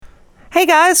Hey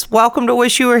guys, welcome to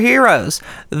Wish You Were Heroes.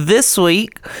 This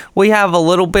week, we have a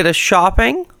little bit of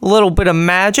shopping, a little bit of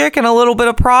magic, and a little bit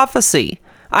of prophecy.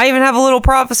 I even have a little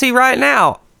prophecy right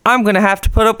now. I'm going to have to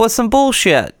put up with some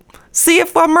bullshit. See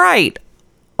if I'm right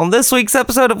on this week's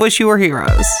episode of Wish You Were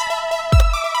Heroes.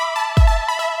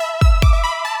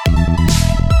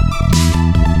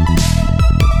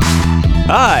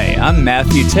 Hi, I'm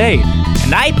Matthew Tate,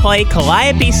 and I play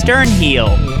Calliope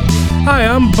Sternheel. Hi,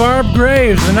 I'm Barb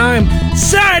Graves, and I'm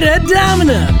Sarda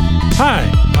Domina. Hi,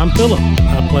 I'm Philip.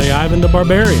 I play Ivan the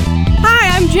Barbarian.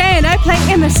 Hi, I'm Jan. I play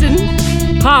Emerson.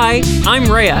 Hi, I'm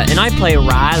Rhea, and I play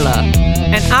Ryla.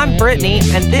 And I'm Brittany,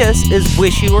 and this is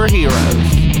Wish You Were Heroes.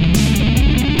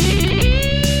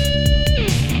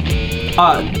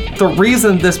 The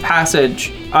reason this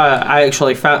passage, I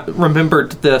actually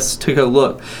remembered this to go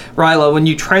look. Ryla, when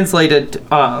you translated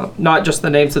not just the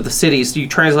names of the cities, you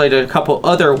translated a couple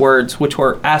other words which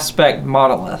were aspect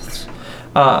monoliths.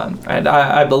 And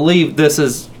I believe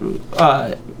this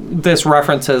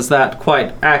references that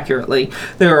quite accurately.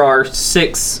 There are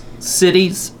 6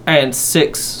 cities and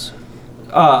 6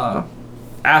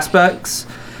 aspects.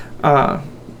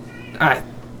 I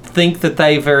think that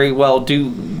they very well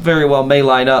may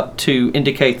line up to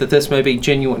indicate that this may be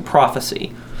genuine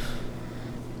prophecy.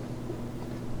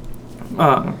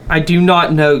 I do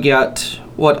not know yet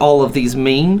what all of these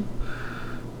mean,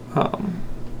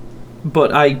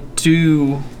 but I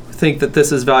do think that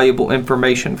this is valuable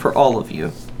information for all of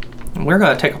you. And we're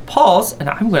going to take a pause, and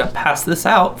I'm going to pass this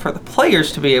out for the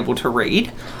players to be able to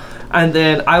read. And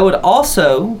then I would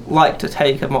also like to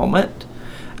take a moment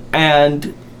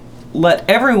and let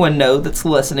everyone know that's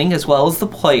listening, as well as the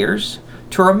players,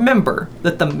 to remember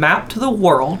that the map to the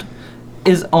world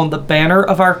is on the banner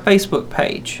of our Facebook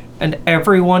page, and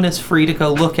everyone is free to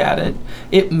go look at it.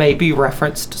 It may be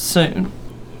referenced soon.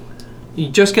 You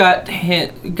just got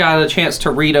a chance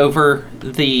to read over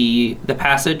the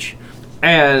passage,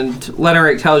 and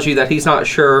Lenerick tells you that he's not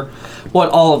sure what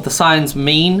all of the signs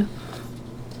mean,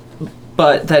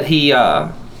 but that he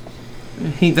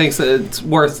thinks that it's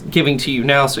worth giving to you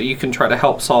now so you can try to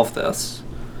help solve this.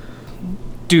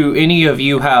 Do any of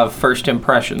you have first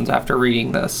impressions after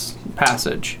reading this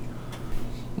passage?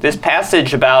 This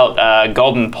passage about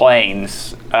Golden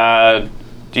Plains,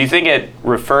 do you think it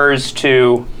refers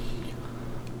to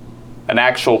an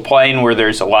actual plain where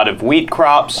there's a lot of wheat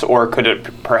crops, or could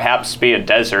it perhaps be a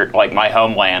desert like my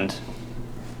homeland?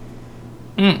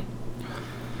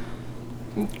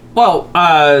 Well,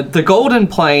 the Golden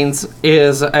Plains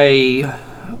is a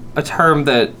term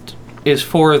that is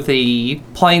for the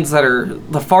plains that are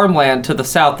the farmland to the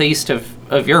southeast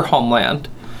of your homeland.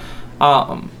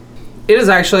 It is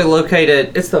actually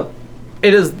located.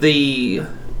 It is the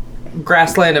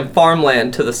grassland and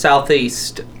farmland to the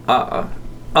southeast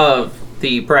of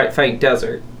the Brightfang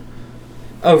Desert,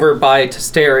 over by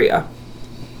Testeria.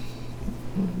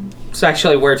 It's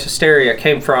actually where Testeria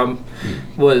came from,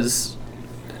 was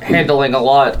handling a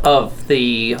lot of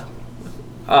the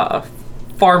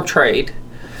farm trade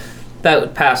that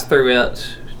would pass through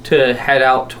it to head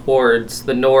out towards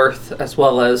the north, as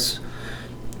well as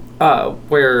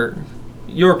where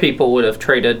your people would have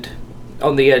traded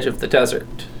on the edge of the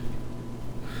desert.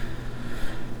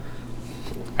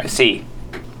 I see.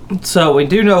 So we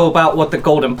do know about what the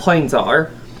Golden Plains are.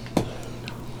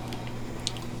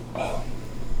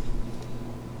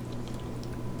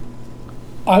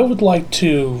 I would like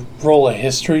to roll a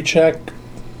history check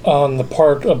on the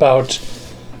part about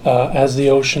as the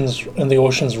oceans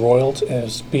roiled,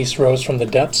 as beasts rose from the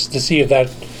depths, to see if that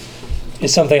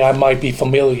is something I might be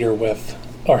familiar with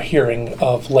or hearing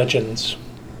of legends.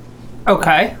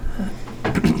 Okay.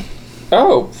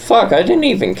 Oh, fuck, I didn't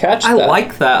even catch that.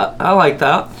 I like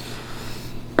that.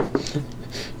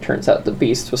 Turns out the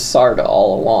beast was Sarda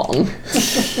all along.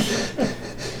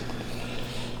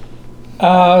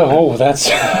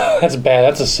 That's bad.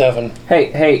 That's a 7.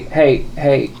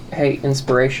 Hey,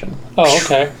 inspiration. Oh,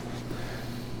 okay.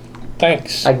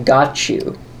 Thanks. I got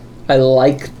you. I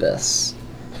like this.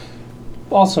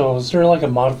 Also, is there like a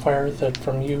modifier that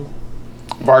from you?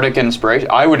 Bardic inspiration.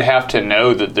 I would have to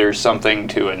know that there's something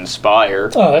to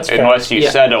inspire. Oh, that's fair. Unless you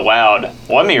said aloud,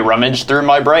 let me rummage through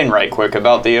my brain right quick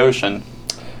about the ocean.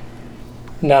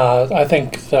 Nah, I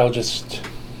think I'll just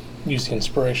use the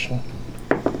inspiration.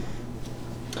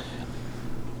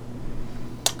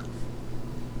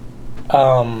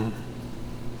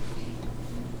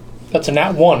 That's a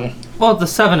nat 1. Well, the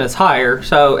 7 is higher,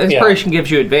 so inspiration gives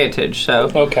you advantage.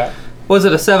 So okay. Was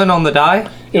it a 7 on the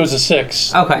die? It was a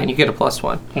 6. Okay, and you get a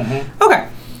 +1. Mm-hmm. Okay,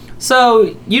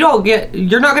 so you're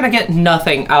not gonna get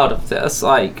nothing out of this.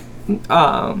 Like,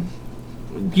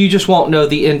 you just won't know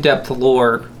the in-depth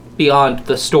lore beyond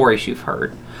the stories you've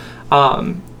heard.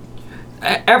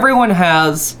 Everyone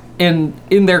has in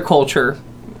their culture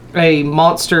a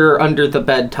monster under the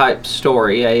bed type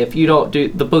story. If you don't do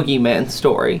the boogeyman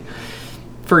story,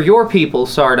 for your people,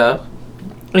 Sarda,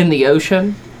 in the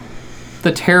ocean,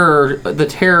 the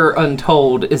terror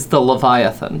untold is the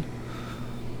Leviathan.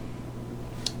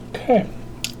 Okay.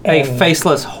 A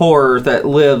faceless horror that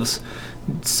lives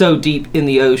so deep in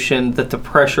the ocean that the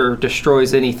pressure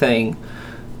destroys anything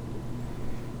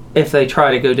if they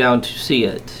try to go down to see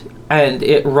it. And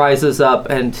it rises up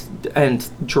and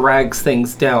drags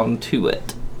things down to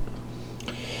it.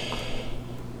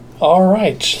 All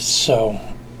right, so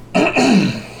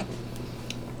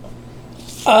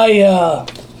I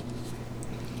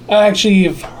actually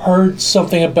have heard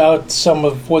something about some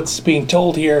of what's being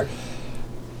told here.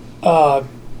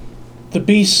 The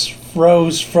beasts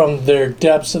rose from their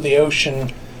depths of the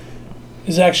ocean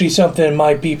is actually something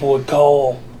my people would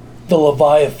call the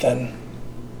Leviathan.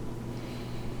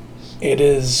 It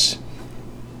is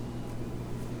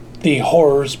the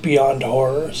horrors beyond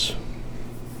horrors.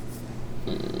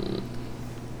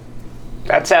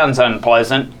 That sounds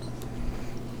unpleasant.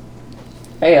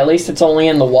 Hey, at least it's only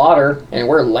in the water, and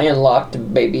we're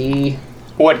landlocked, baby.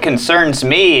 What concerns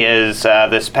me is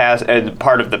this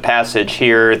part of the passage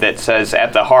here that says,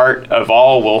 "At the heart of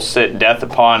all will sit death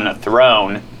upon a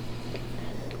throne."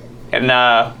 And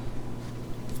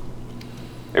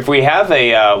if we have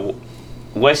a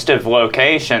list of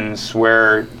locations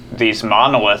where these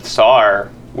monoliths are,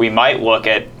 we might look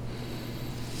at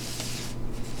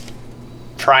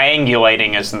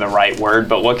triangulating isn't the right word,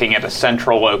 but looking at a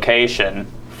central location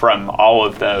from all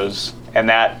of those, and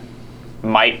that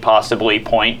might possibly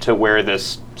point to where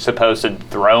this supposed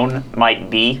throne might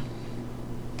be.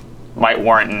 Might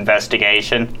warrant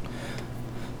investigation.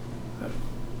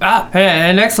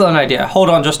 An excellent idea. Hold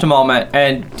on just a moment,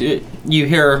 and you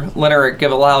hear Leonard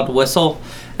give a loud whistle,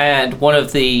 and one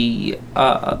of the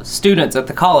students at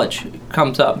the college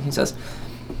comes up and says,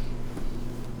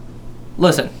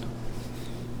 "Listen,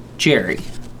 Jerry,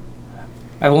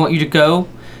 I want you to go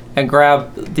and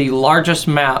grab the largest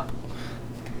map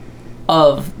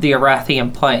of the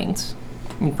Arathian Plains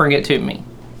and bring it to me."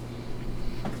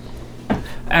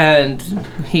 And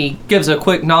he gives a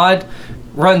quick nod,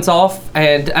 runs off,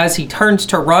 and as he turns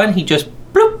to run, he just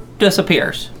bloop,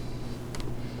 disappears.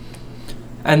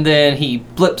 And then he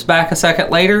blips back a second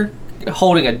later,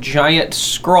 holding a giant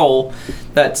scroll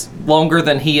that's longer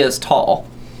than he is tall.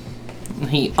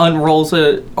 He unrolls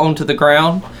it onto the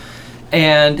ground,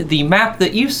 and the map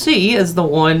that you see is the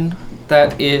one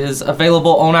that is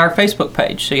available on our Facebook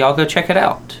page, so y'all go check it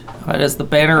out. That is the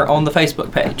banner on the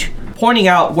Facebook page, pointing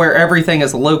out where everything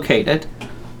is located.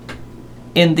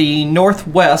 In the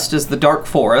northwest is the Dark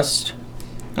Forest,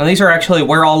 and these are actually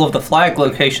where all of the flag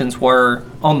locations were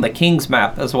on the King's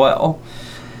map as well.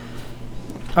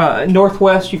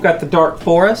 Northwest, you've got the Dark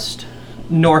Forest.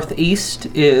 Northeast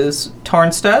is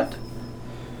Tarnstead.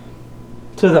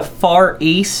 To the far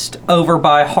east, over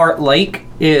by Heart Lake,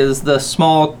 is the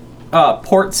small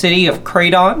port city of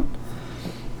Cradon.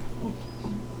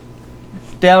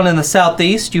 Down in the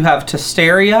southeast, you have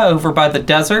Testeria over by the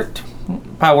desert,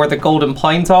 by where the Golden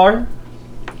Plains are.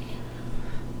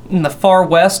 In the far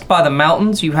west, by the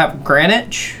mountains, you have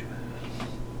Greenwich.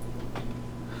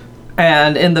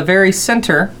 And in the very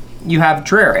center, you have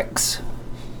Drerix.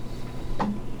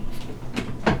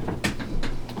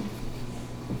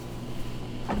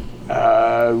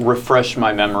 Refresh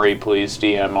my memory, please,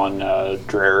 DM, on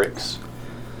Drerix.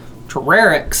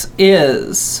 Drerix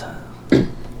is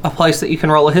a place that you can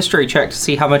roll a history check to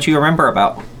see how much you remember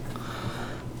about.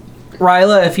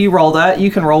 Ryla, if you roll that,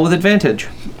 you can roll with advantage.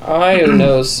 I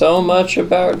know so much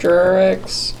about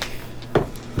Drerix.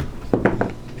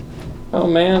 Oh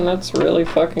man, that's really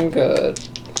fucking good.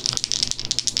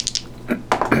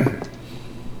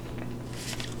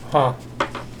 Huh.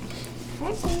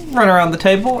 Run around the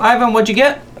table. Ivan, what'd you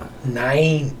get?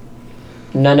 9.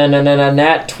 No,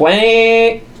 nat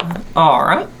 20. All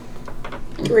right.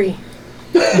 3.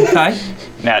 Okay.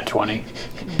 Nat 20.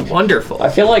 Wonderful. I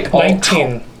feel like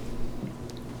 19.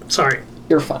 Sorry.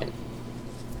 You're fine.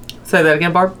 Say that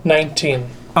again, Barb. 19.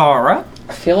 All right.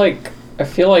 I feel like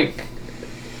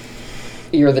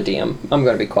you're the DM. I'm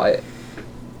gonna be quiet.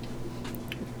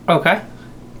 Okay.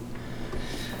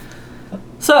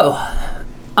 So,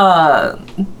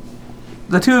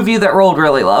 the two of you that rolled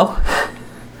really low.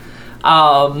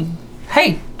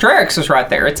 Hey, Drerix is right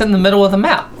there. It's in the middle of the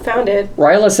map. Found it.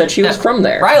 Ryla said she was from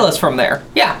there. Ryla's from there.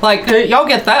 Yeah, like, y'all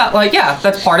get that. Like, yeah,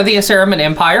 that's part of the Aceraman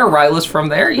Empire. Ryla's from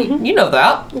there. You know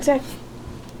that. Exactly.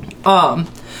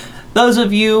 Those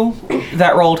of you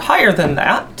that rolled higher than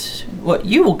that, what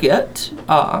you will get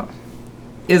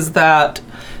is that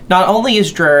not only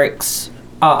is Drarix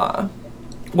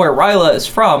where Ryla is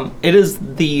from, it is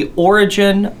the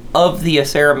origin of the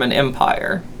Aceraman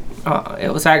Empire.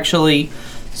 It was actually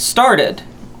started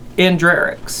in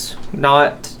Drarix,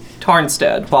 not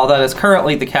Tarnstead. While that is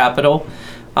currently the capital,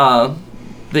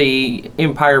 the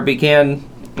Empire began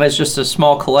as just a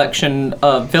small collection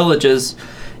of villages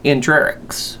in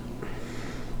Drarix.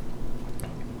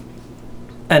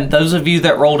 And those of you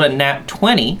that rolled a nat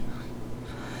 20,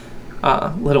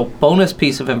 little bonus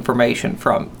piece of information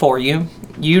for you,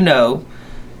 you know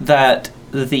that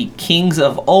the kings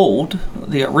of old,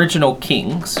 the original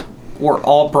kings, were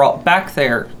all brought back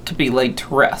there to be laid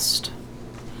to rest.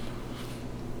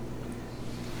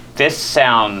 This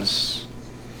sounds...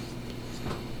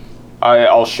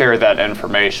 I'll share that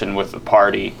information with the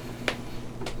party.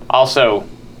 Also,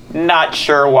 not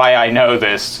sure why I know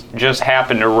this. Just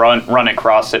happened to run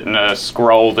across it in a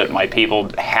scroll that my people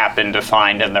happened to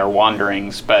find in their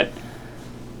wanderings, but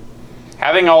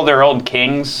having all their old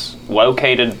kings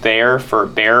located there for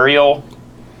burial,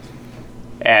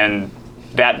 and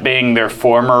that being their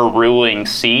former ruling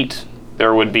seat,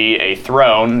 there would be a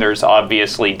throne. There's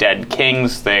obviously dead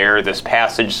kings there. This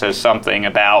passage says something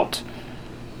about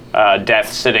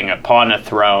death sitting upon a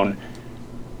throne.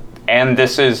 And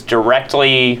this is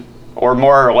directly, or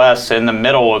more or less, in the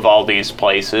middle of all these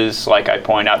places, like I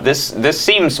point out. This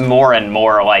seems more and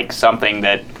more like something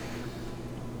that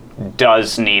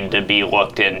does need to be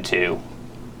looked into,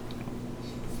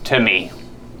 to me.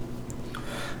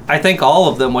 I think all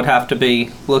of them would have to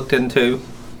be looked into.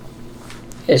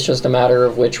 It's just a matter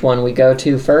of which one we go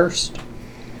to first.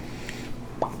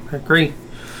 I agree.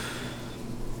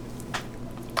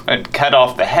 I'd cut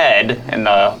off the head, and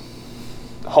the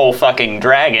whole fucking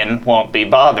dragon won't be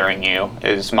bothering you,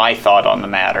 is my thought on the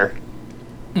matter.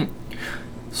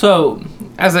 So,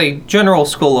 as a general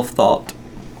school of thought,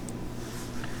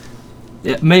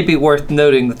 it may be worth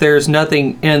noting that there's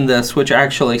nothing in this which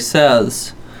actually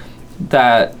says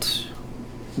that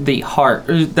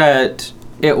that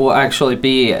it will actually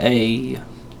be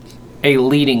a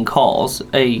leading cause,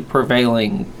 a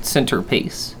prevailing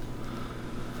centerpiece.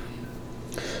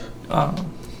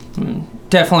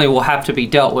 Definitely will have to be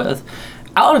dealt with.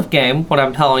 Out of game, what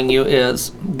I'm telling you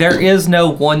is there is no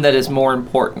one that is more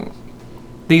important.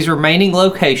 These remaining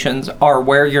locations are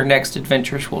where your next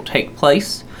adventures will take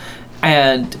place,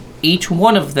 and each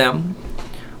one of them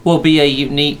will be a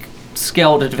unique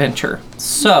scaled adventure.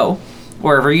 So,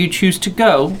 wherever you choose to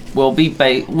go will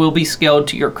be scaled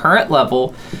to your current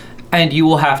level, and you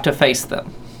will have to face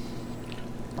them.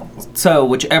 So,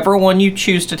 whichever one you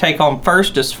choose to take on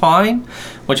first is fine.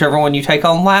 Whichever one you take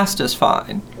on last is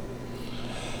fine.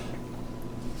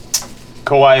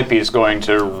 Calliope is going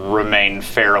to remain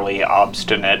fairly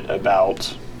obstinate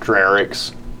about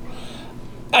Drarix.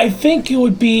 I think it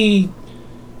would be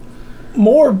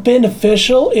more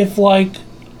beneficial if, like,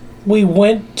 we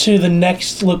went to the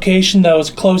next location that was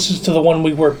closest to the one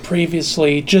we were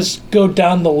previously. Just go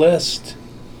down the list.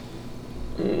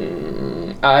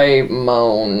 I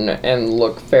moan and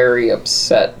look very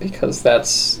upset because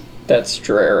that's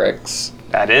Drarix.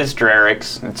 That is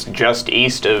Drarix. It's just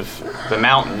east of the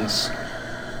mountains.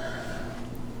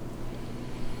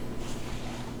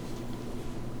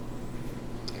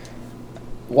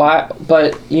 Why?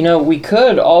 But we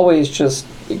could always just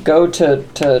go to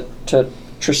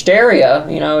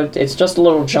Tristeria. It's just a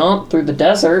little jump through the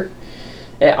desert.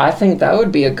 I think that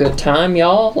would be a good time,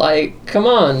 y'all. Like, come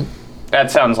on. That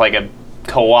sounds like a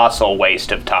colossal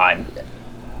waste of time.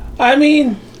 I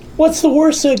mean, what's the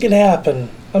worst that could happen?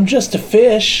 I'm just a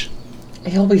fish.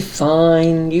 He'll be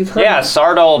fine. You've heard. Yeah,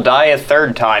 Sarda will die a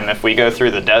third time if we go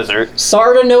through the desert.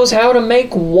 Sarda knows how to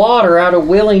make water out of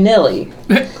willy-nilly.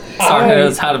 Sarda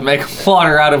knows how to make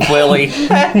water out of willy.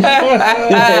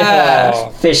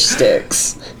 Fish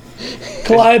sticks.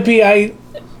 Calliope,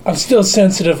 I'm still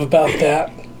sensitive about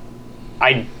that.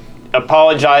 I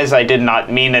apologize, I did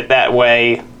not mean it that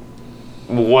way.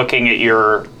 Looking at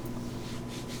your...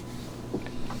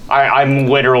 I'm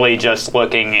literally just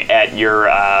looking at your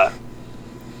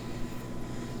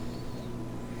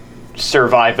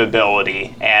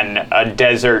survivability, and a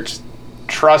desert,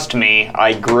 trust me,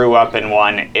 I grew up in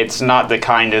one. It's not the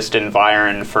kindest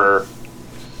environment for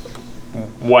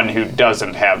one who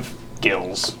doesn't have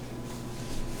gills.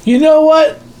 You know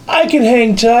what? I can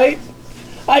hang tight.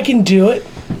 I can do it.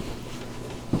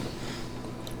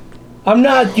 I'm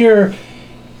not your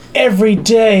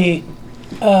everyday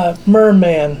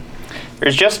merman.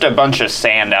 There's just a bunch of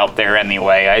sand out there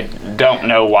anyway. I don't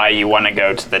know why you want to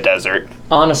go to the desert.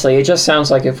 Honestly, it just sounds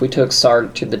like if we took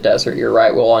Sard to the desert, you're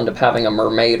right, we'll end up having a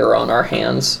mermaider on our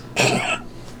hands.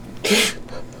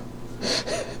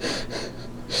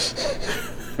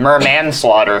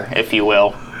 Mermanslaughter, if you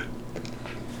will.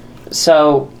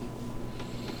 So,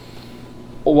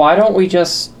 why don't we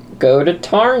just go to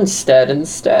Tarnstead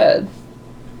instead?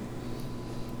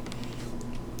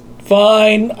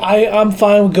 Fine. I'm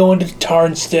fine with going to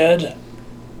Tarnstead.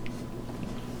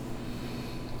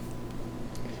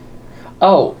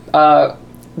 Oh,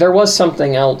 there was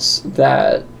something else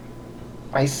that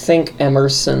I think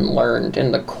Emerson learned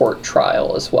in the court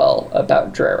trial as well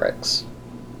about Drerix.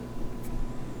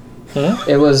 Huh?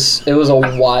 It was a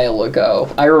while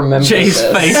ago. I remember Jay's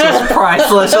this. face was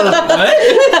priceless. What?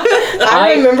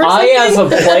 I remember I as a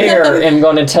player, am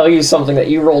going to tell you something that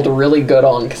you rolled really good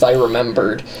on because I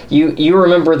remembered. You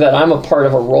remember that I'm a part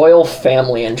of a royal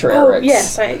family in Drerix. Oh,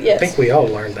 yes, yes. I think we all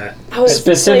learned that. I was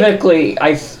Specifically,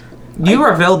 You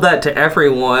revealed that to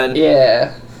everyone,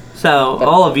 yeah. so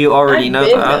all of you already know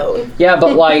that. known. Yeah,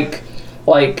 but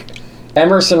like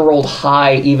Emerson rolled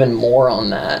high even more on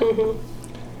that. Mm-hmm.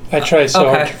 I tried so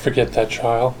hard Okay. to forget that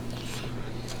trial.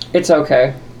 It's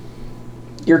okay.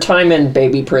 Your time in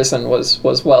baby prison was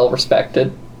well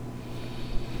respected.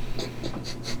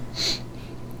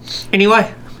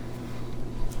 Anyway,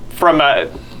 From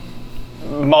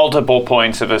multiple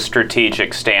points of a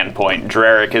strategic standpoint,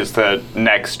 Drerick is the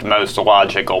next most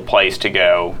logical place to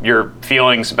go. Your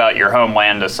feelings about your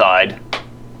homeland aside.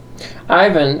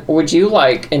 Ivan, would you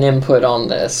like an input on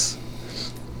this?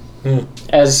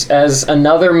 As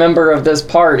another member of this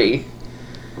party.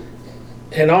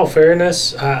 In all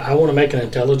fairness, I want to make an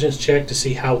intelligence check to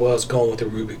see how well it's going with the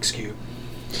Rubik's Cube.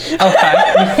 okay.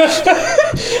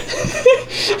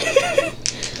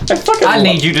 I love-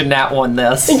 need you to nat one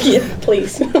this. Yeah,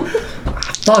 please.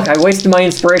 Fuck, I wasted my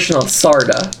inspiration on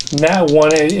Sarda. That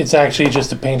one, it's actually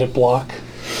just a painted block.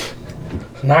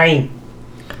 9.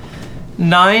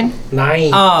 9.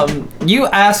 You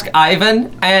ask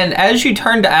Ivan, and as you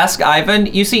turn to ask Ivan,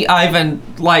 you see Ivan,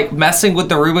 like, messing with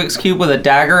the Rubik's Cube with a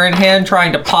dagger in hand,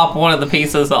 trying to pop one of the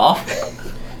pieces off.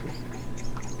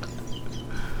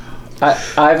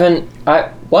 Ivan,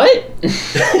 what?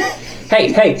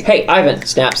 Hey, Ivan,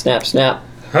 snap.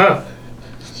 Huh?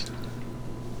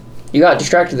 You got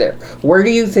distracted there. Where do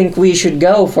you think we should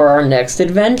go for our next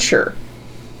adventure?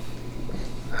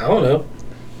 I don't know.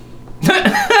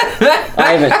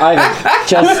 Ivan,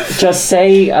 just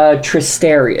say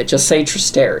Tristeria. Just say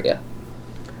Tristeria.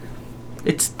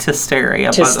 It's Tysteria.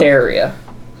 by the- Tysteria.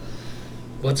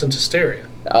 What's in Hysteria?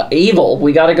 Evil.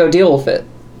 We gotta go deal with it.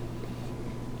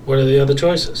 What are the other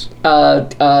choices?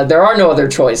 There are no other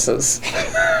choices.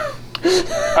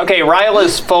 Okay,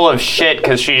 Ryla's full of shit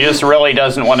because she just really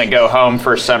doesn't want to go home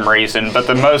for some reason, but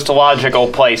the most logical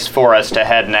place for us to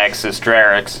head next is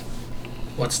Drerix.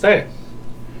 What's there?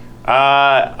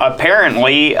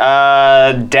 Apparently,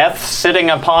 death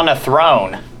sitting upon a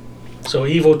throne. So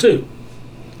evil too.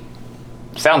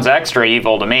 Sounds extra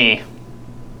evil to me.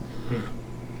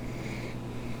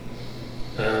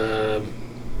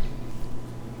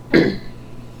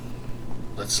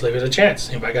 Let's leave it a chance.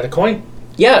 Anybody got a coin?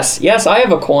 Yes, I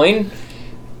have a coin.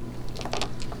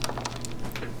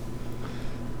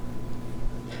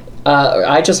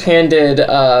 I just handed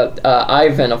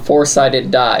Ivan a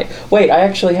 4-sided die. Wait, I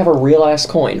actually have a real ass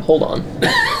coin. Hold on.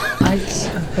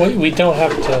 We don't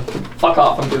have to. Fuck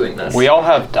off, I'm doing this. We all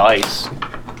have dice.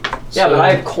 Yeah, but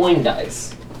I have coin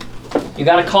dice. You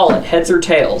gotta call it heads or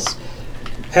tails.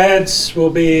 Heads will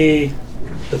be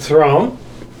the throne.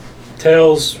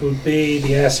 Tails would be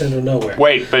the ass end of nowhere.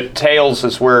 Wait, but tails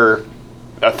is where...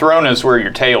 A throne is where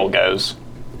your tail goes.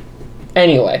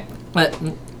 Anyway. But-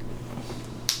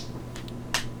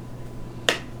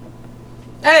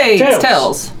 Hey, Tails. it's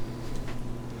Tails.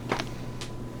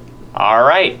 All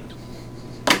right.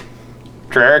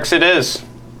 Drerix it is.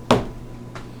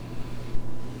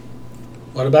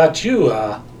 What about you?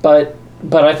 But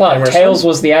I thought Emerson? Tails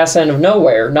was the ass end of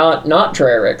nowhere, not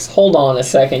Drerix. Hold on a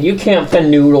second. You can't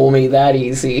fanoodle me that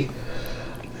easy.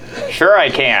 Sure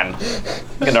I can.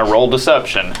 I'm gonna roll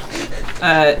deception.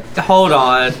 Hold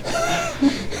on.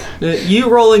 You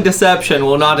rolling deception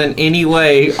will not in any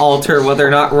way alter whether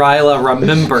or not Ryla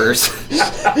remembers.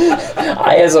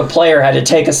 I, as a player, had to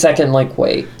take a second, like,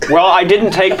 wait. Well, I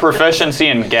didn't take proficiency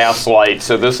in gaslight,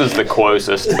 so this is the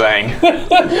closest thing.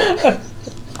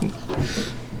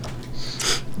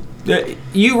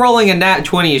 You rolling a nat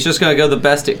 20 is just going to go the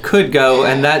best it could go,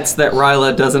 and that's that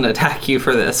Ryla doesn't attack you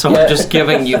for this, so Yeah. I'm just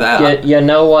giving you that. You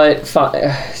know what?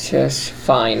 Just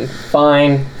fine.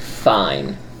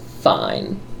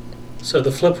 So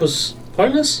the flip was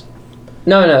pointless?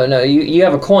 No. You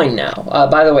have a coin now.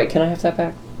 By the way, can I have that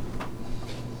back?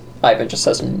 Ivan just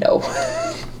says no.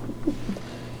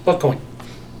 What coin?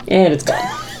 And it's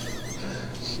gone.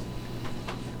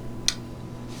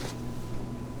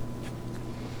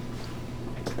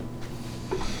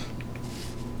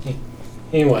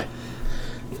 Anyway,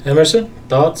 Emerson,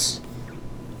 thoughts?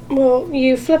 Well,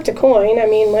 you flipped a coin. I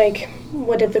mean, like,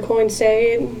 what did the coin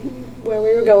say? Where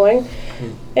we were going?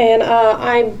 And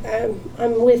I'm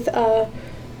with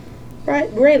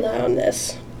Rayla on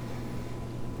this.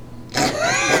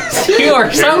 You are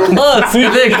so close.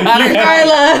 Rayla.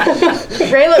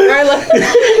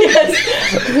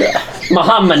 Yes.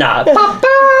 Muhammad.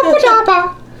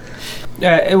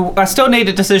 I still need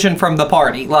a decision from the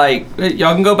party. Like,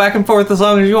 y'all can go back and forth as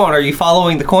long as you want. Are you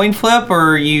following the coin flip,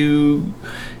 or are you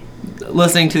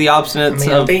listening to the obstinates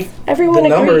I of... think Everyone the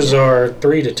numbers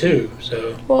agreed. are 3-2,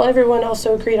 so... Well, everyone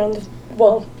also agreed on the.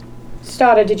 Well,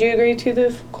 Stada, did you agree to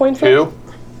the coin flip? Who?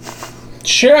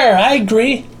 Sure, I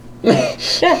agree.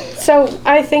 Yeah. So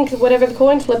I think whatever the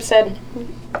coin flip said.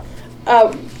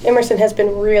 Emerson has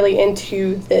been really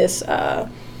into this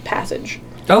passage.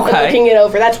 And Okay. looking it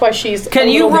over. That's why she's. Can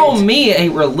a you little roll bit- me a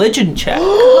religion check?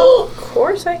 Of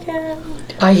course I can.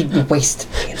 I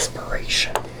wasted the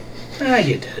inspiration.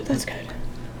 You did. That's good.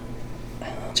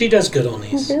 She does good on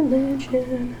these.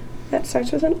 Religion. That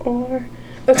starts with an R.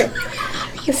 Okay.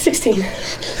 16. You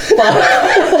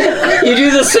do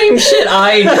the same shit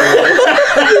I do.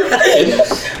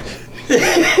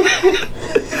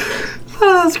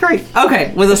 Oh, that's great.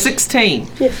 Okay, with a 16.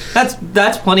 Yeah.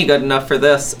 That's plenty good enough for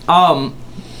this.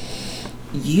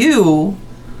 You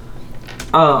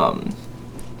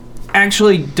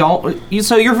actually don't...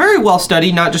 So you're very well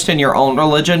studied, not just in your own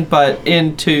religion, but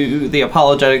into the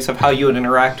apologetics of how you would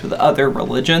interact with other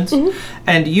religions.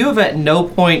 And you have at no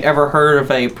point ever heard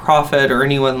of a prophet or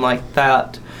anyone like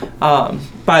that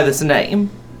by this name.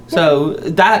 So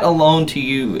that alone to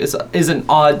you is an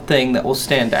odd thing that will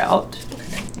stand out.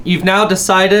 You've now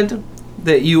decided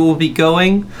that you will be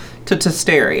going to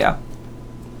Testeria.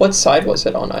 What side was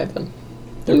it on, Ivan?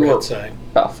 The red side.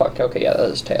 Oh, fuck. Okay, yeah,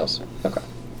 that is tails. Okay.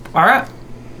 All right.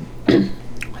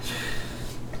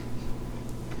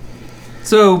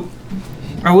 So,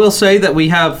 I will say that we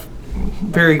have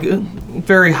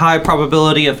very high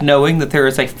probability of knowing that there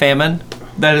is a famine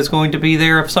that is going to be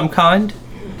there of some kind.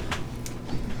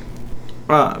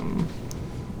 I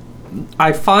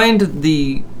find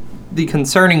the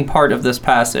concerning part of this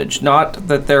passage, not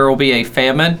that there will be a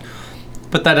famine,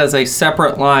 but that as a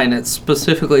separate line, it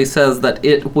specifically says that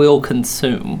it will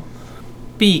consume.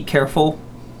 Be careful.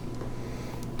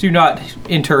 Do not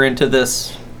enter into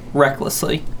this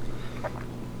recklessly.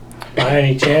 By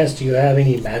any chance, do you have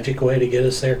any magic way to get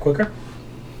us there quicker?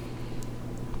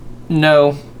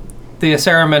 No. The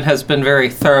Assaraman has been very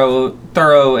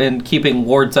thorough in keeping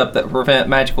wards up that prevent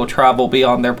magical travel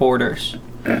beyond their borders.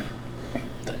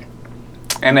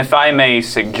 And if I may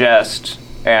suggest,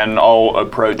 and I'll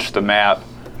approach the map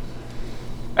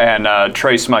and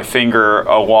trace my finger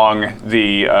along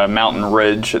the mountain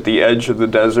ridge at the edge of the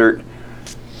desert,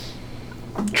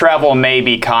 travel may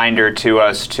be kinder to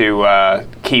us to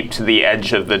keep to the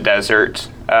edge of the desert.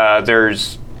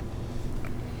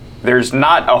 There's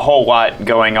not a whole lot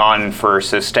going on for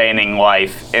sustaining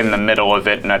life in the middle of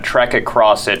it, and a trek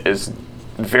across it is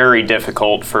very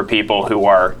difficult for people who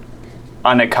are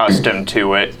unaccustomed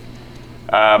to it.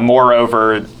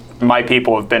 Moreover, my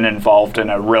people have been involved in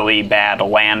a really bad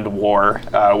land war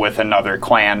with another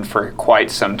clan for quite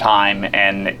some time,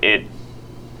 and it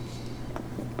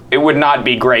would not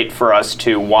be great for us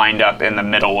to wind up in the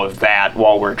middle of that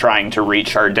while we're trying to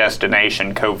reach our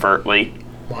destination covertly.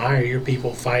 Why are your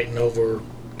people fighting over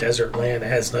desert land that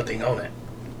has nothing on it?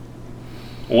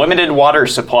 Limited water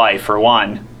supply, for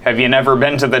one. Have you never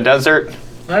been to the desert?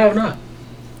 I have not.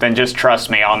 Then just trust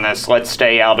me on this. Let's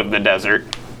stay out of the desert.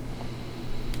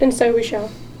 And so we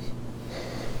shall.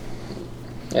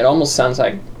 It almost sounds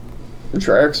like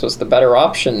Drarix was the better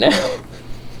option now.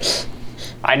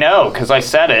 I know, because I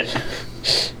said it.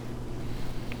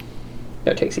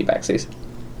 No takesy backsies.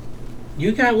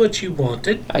 You got what you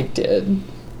wanted, I did.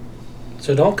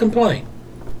 so don't complain.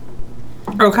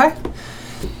 Okay.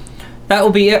 That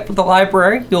will be it for the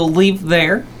library. You'll leave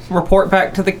there, report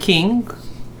back to the king,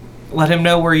 let him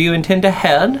know where you intend to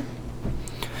head.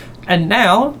 And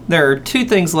now, there are two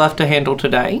things left to handle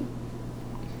today.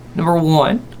 Number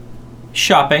one,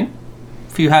 shopping,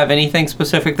 if you have anything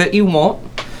specific that you want.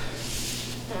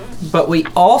 But we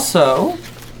also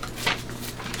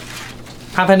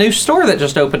have a new store that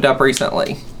just opened up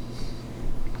recently.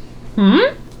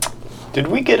 Did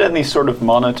we get any sort of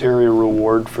monetary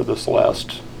reward for this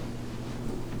last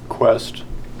quest?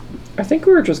 I think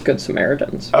we were just good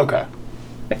Samaritans. Okay.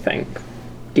 I think.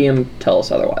 DM, tell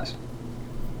us otherwise.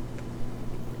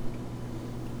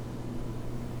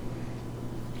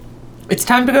 It's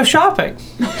time to go shopping.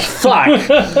 Fuck!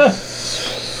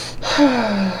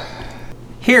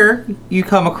 Here, you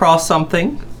come across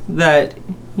something that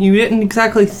you didn't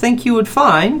exactly think you would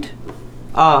find,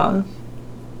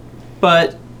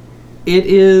 but it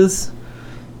is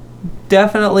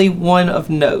definitely one of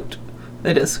note.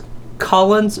 It is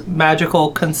Colin's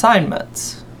Magical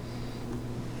Consignments.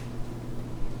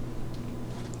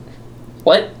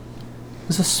 What?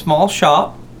 It's a small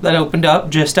shop that opened up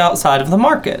just outside of the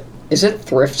market. Is it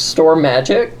thrift store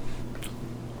magic?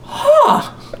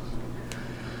 Huh!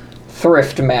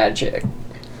 Thrift magic.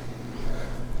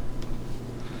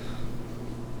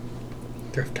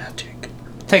 Thrift magic.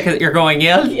 Take it that you're going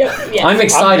in? Yeah. I'm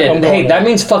excited. I'm Hey, going that in.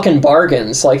 means fucking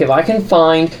bargains. Like, if I can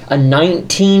find a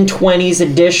 1920s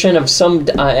edition of some...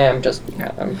 I'm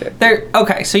good.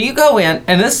 Okay, so you go in,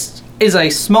 and this is a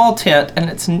small tent, and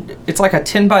it's like a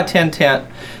 10 by 10 tent.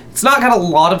 It's not got a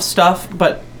lot of stuff,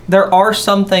 but there are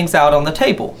some things out on the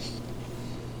table.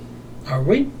 Are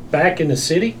we back in the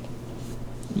city?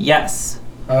 Yes.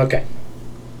 Okay.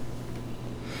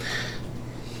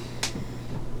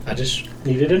 I just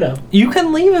needed to know. You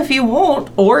can leave if you want,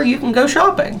 or you can go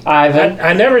shopping. Ivan,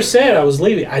 I never said I was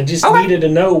leaving. I just Okay. needed to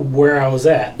know where I was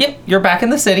at. Yep, you're back in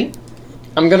the city.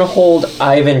 I'm gonna hold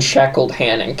Ivan's shackled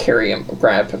hand and carry him,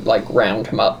 grab him, like, round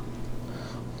him up.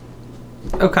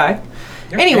 Okay.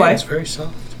 Your Anyway. hand's very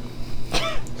soft.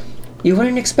 You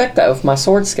wouldn't expect that with my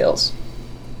sword skills.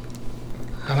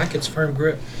 I like its firm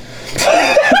grip.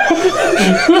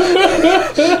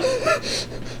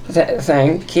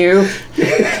 Thank you.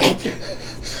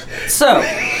 So.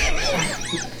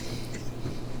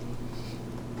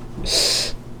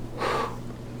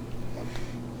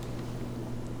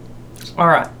 All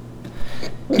right.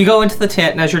 You go into the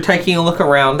tent, and as you're taking a look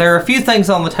around, there are a few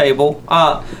things on the table.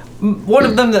 One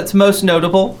of them that's most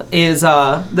notable is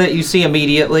that you see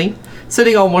immediately.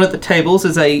 Sitting on one of the tables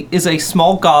is a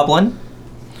small goblin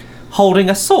holding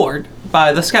a sword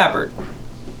by the scabbard.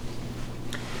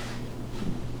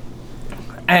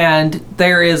 And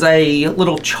there is a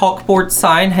little chalkboard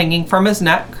sign hanging from his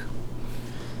neck.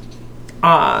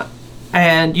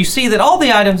 And you see that all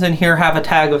the items in here have a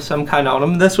tag of some kind on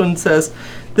them. This one says,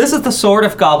 "This is the sword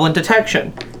of goblin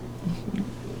detection,"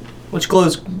 which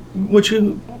glows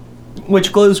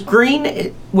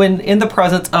green when in the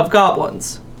presence of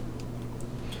goblins.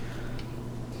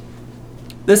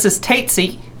 This is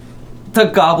Tatesy, the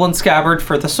goblin scabbard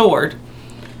for the sword.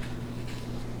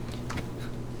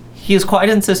 He is quite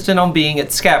insistent on being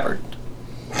its scabbard.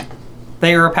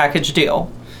 They are a package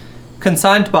deal.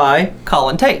 Consigned by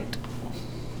Colin Tate.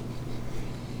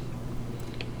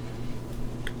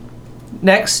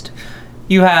 Next,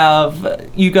 you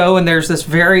go and there's this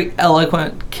very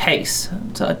elegant case.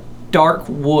 It's a dark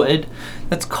wood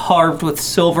that's carved with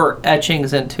silver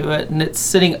etchings into it, and it's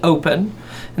sitting open,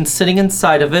 and sitting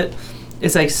inside of it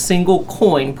is a single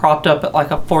coin propped up at like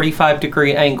a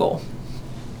 45-degree angle.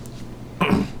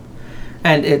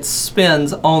 And it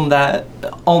spins on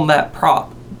that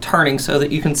prop, turning so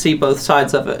that you can see both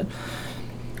sides of it.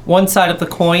 One side of the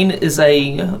coin is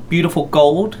a beautiful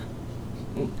gold,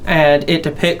 and it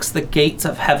depicts the gates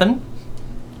of heaven.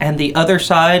 And the other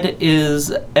side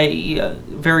is a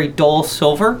very dull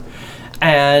silver,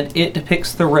 and it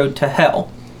depicts the road to hell.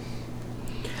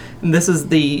 And this is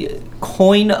the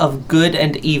coin of good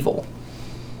and evil.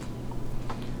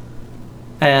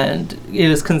 And it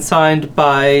is consigned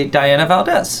by Diana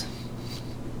Valdez.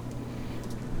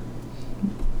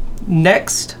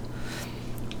 Next,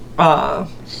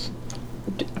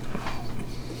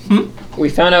 We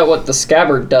found out what the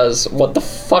scabbard does. What the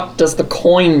fuck does the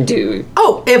coin do?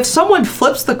 Oh, if someone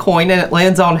flips the coin and it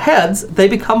lands on heads, they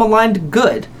become aligned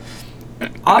good.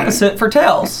 Opposite for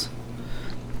tails.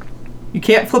 You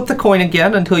can't flip the coin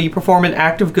again until you perform an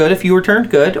act of good if you were turned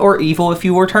good, or evil if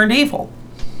you were turned evil.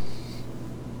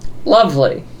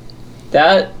 Lovely.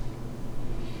 That...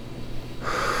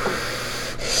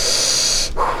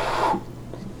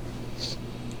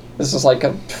 This is like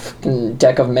a fucking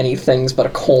deck of many things but a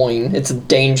coin. It's a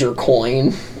danger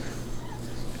coin.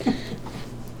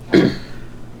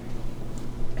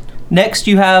 Next,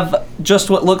 you have just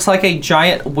what looks like a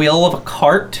giant wheel of a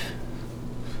cart.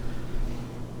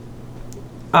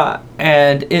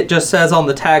 And it just says on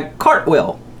the tag,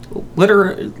 cartwheel.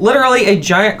 Literally a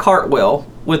giant cartwheel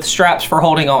with straps for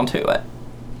holding onto it.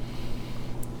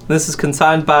 This is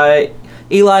consigned by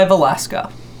Eli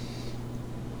Velasca.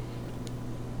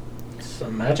 It's a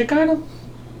magic item?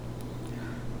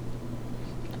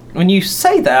 when you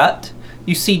say that,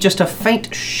 you see just a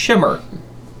faint shimmer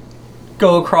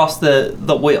go across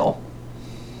the wheel.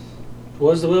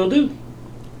 What does the wheel do?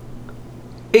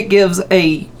 It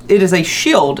is a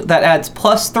shield that adds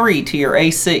 +3 to your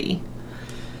AC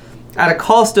at a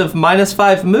cost of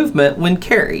 -5 movement when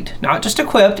carried, not just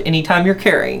equipped, anytime you're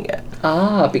carrying it.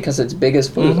 Ah, because it's big as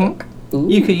fuck.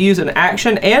 You could use an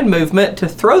action and movement to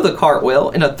throw the cartwheel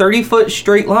in a 30-foot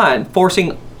straight line,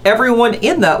 forcing everyone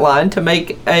in that line to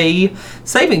make a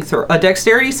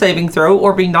dexterity saving throw,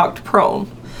 or be knocked prone.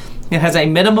 It has a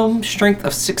minimum strength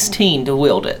of 16 to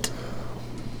wield it.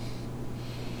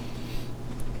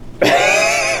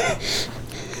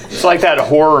 It's like that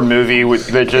horror movie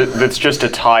that's just a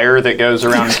tire that goes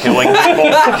around killing people.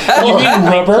 You mean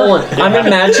rubber? Hold on. I'm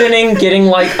imagining getting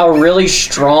like a really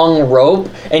strong rope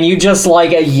and you just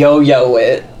like a yo-yo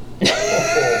it.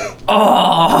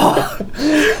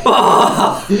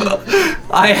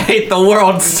 I hate the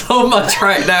world so much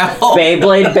right now.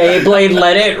 Beyblade,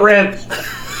 let it rip.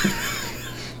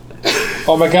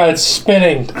 Oh my god, it's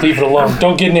spinning. Leave it alone.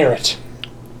 Don't get near it.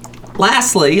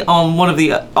 Lastly, on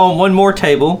one more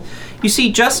table, you see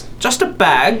just a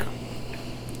bag.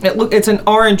 It's an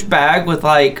orange bag with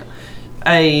like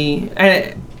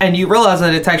and you realize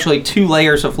that it's actually 2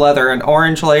 layers of leather, an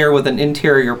orange layer with an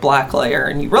interior black layer.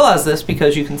 And you realize this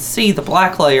because you can see the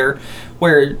black layer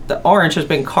where the orange has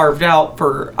been carved out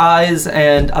for eyes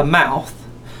and a mouth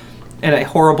and a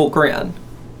horrible grin.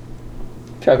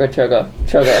 Chugga, chugga,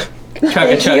 chugga.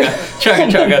 Chugga, chugga, chugga,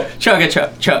 chugga, chugga,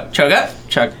 chugga,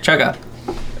 chugga, chugga.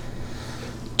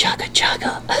 Chugga,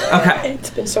 chugga. Okay. It's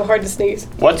been so hard to sneeze.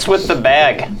 What's with the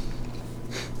bag?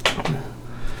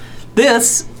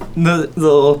 This, the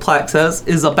little plaque says,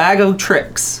 is a bag of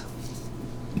tricks.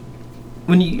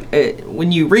 When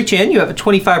you reach in, you have a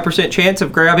 25% chance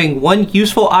of grabbing one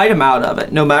useful item out of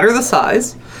it, no matter the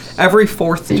size, every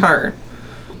 4th turn.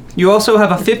 You also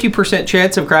have a 50%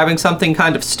 chance of grabbing something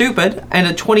kind of stupid, and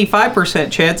a 25%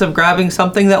 chance of grabbing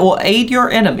something that will aid your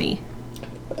enemy.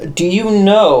 Do you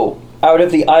know, out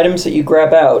of the items that you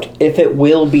grab out, if it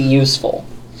will be useful?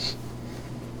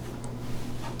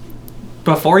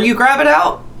 Before you grab it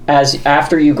out? As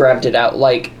after you grabbed it out,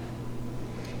 like,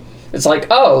 it's like,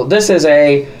 oh, this is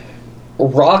a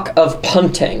rock of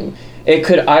punting. It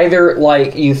could either,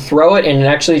 like, you throw it and it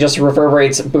actually just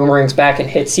reverberates, boomerangs back and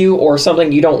hits you, or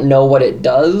something you don't know what it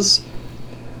does.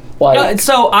 Like,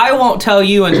 so I won't tell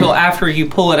you until after you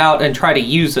pull it out and try to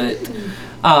use it.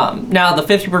 Now, the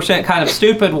 50% kind of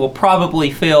stupid will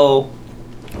probably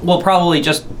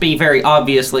just be very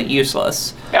obviously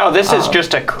useless. Oh, this is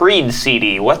just a Creed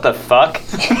CD. What the fuck?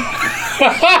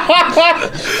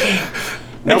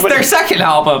 It's their second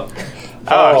album.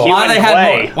 Oh,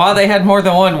 Why they had more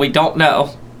than one, we don't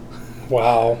know.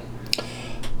 Wow.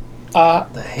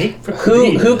 The hate for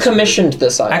Creed. who commissioned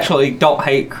this item? Actually, don't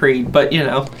hate Creed, but you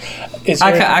know,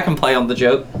 I can play on the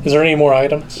joke. Is there any more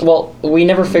items? Well, we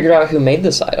never figured out who made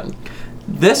this item.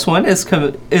 This one is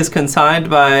consigned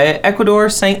by Ecuador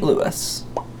St. Louis.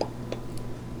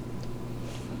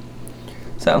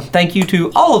 So, thank you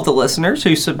to all of the listeners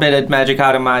who submitted magic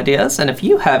item ideas, and if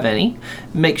you have any,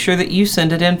 make sure that you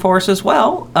send it in for us as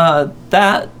well.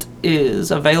 That is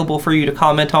available for you to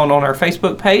comment on our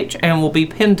Facebook page, and will be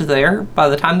pinned there by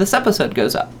the time this episode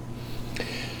goes up.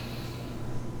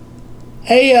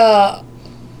 Hey,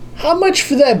 how much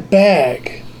for that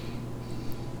bag?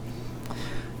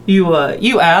 You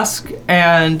ask,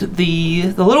 and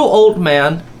the little old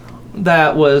man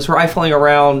that was rifling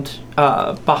around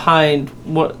behind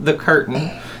the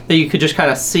curtain that you could just kind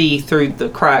of see through the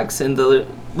cracks in the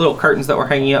little curtains that were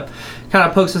hanging up, kind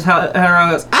of pokes his head around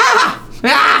and goes, "Ah!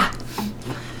 Ah!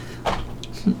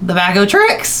 The bag of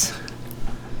tricks!"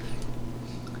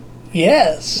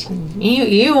 Yes.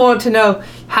 You want to know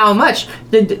how much.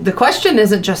 The question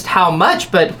isn't just how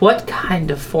much, but what kind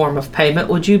of form of payment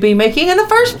would you be making in the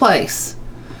first place?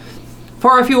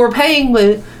 For if you were paying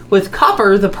with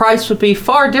copper, the price would be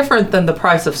far different than the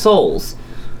price of souls.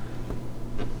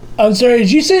 I'm sorry,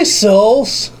 did you say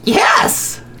souls?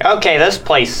 Yes! Okay, this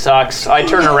place sucks. I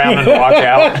turn around and walk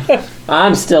out.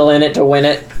 I'm still in it to win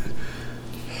it.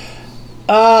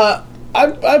 I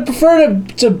prefer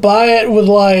to buy it with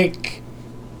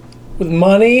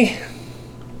money.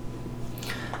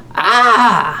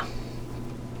 Ah!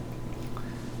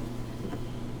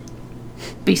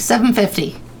 Be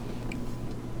 $750.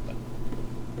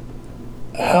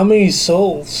 How many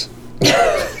souls?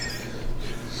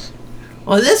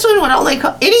 Well, this one would only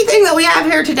anything that we have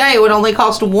here today would only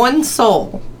cost 1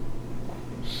 soul.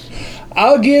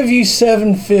 I'll give you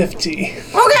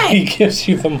 $750. Okay. He gives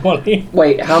you the money.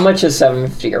 Wait, how much is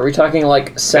 750? Are we talking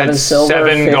like 7 That's silver,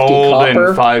 7 50 gold, copper?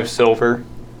 and 5 silver.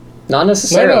 Not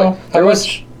necessarily. No. How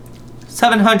much?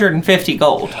 750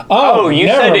 gold. Oh, you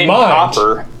never said in mind.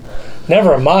 copper.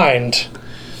 Never mind.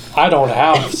 I don't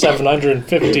have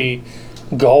 750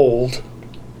 gold.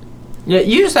 Yeah,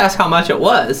 you just asked how much it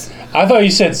was. I thought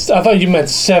you meant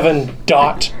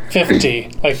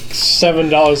 7.50, like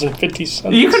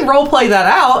 $7.50. You can roleplay that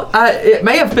out. It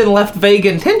may have been left vague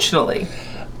intentionally.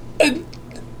 Do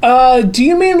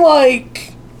you mean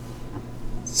like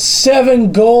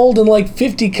 7 gold and like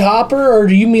 50 copper, or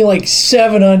do you mean like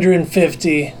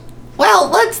 750? Well,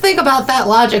 let's think about that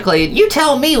logically. You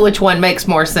tell me which one makes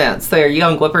more sense there,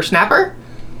 young whippersnapper.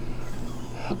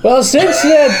 Well, since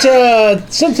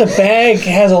the bag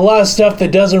has a lot of stuff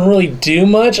that doesn't really do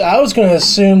much, I was going to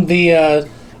assume the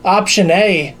option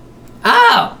A.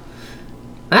 Oh.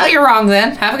 Well, you're wrong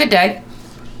then. Have a good day.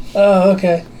 Oh,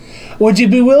 okay. Would you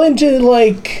be willing to,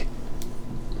 like,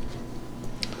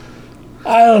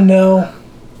 I don't know,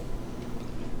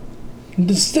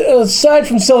 aside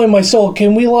from selling my soul,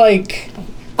 can we, like...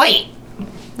 Wait.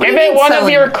 Give it one of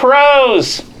your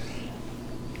crows.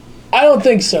 I don't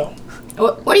think so.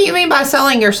 What do you mean by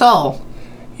selling your soul?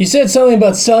 You said something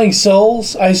about selling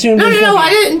souls. I assumed... No, I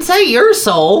didn't say your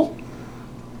soul.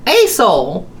 A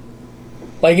soul.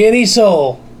 Like any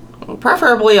soul.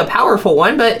 Preferably a powerful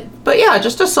one, but yeah,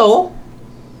 just a soul.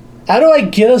 How do I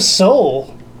get a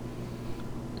soul?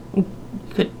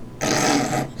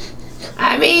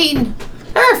 I mean,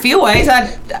 there are a few ways.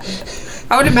 I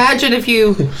would imagine if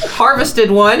you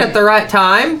harvested one at the right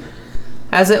time,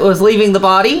 as it was leaving the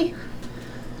body.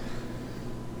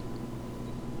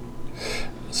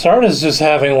 Sarda's just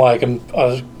having like an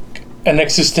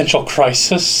existential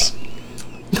crisis.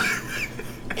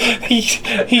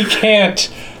 he can't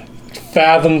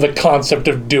fathom the concept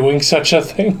of doing such a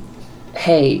thing.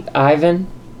 Hey, Ivan,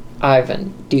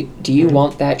 do you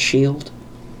want that shield?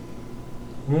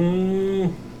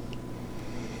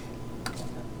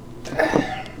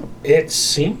 It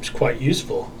seems quite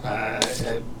useful. I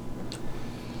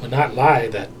would not lie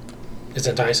that it's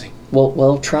enticing.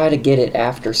 We'll try to get it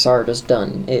after Sarda's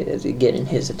done getting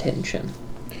his attention.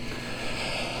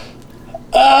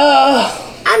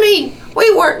 I mean,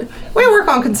 we work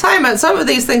on consignment. Some of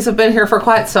these things have been here for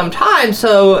quite some time,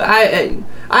 so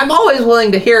I'm always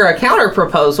willing to hear a counter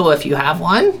proposal if you have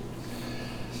one.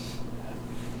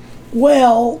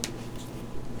 Well,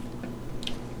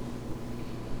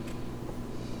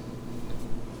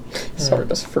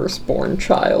 Sarda's firstborn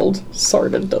child.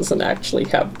 Sarda doesn't actually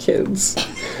have kids.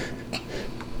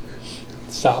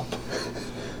 stop.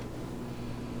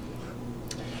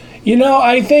 You know,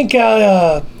 I think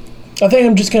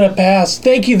I'm just gonna pass.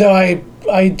 Thank you, though.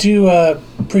 I do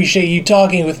appreciate you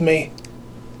talking with me.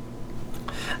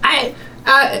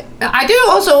 I do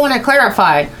also want to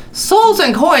clarify, souls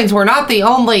and coins were not the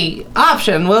only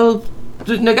option. We'll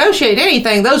negotiate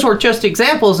anything. Those were just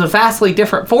examples of vastly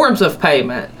different forms of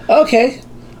payment. Okay.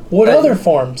 What other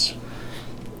forms?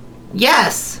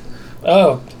 Yes.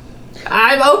 Oh.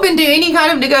 I'm open to any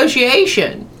kind of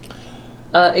negotiation.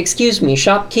 Excuse me,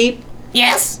 shopkeep?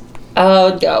 Yes?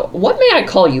 What may I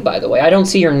call you, by the way? I don't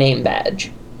see your name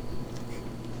badge.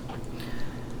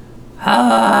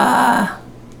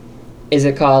 Is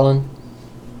it Colin?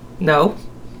 No.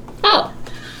 Oh.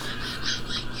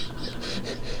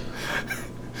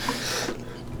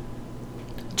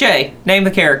 Jay, name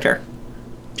the character.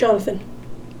 Jonathan.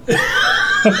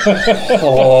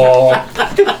 Oh.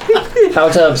 How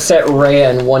to upset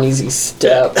Rhea in one easy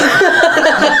step.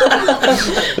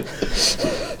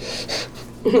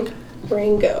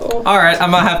 Ringo. All right,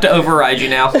 I'm gonna have to override you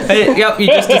now. Hey, yep, you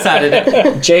just decided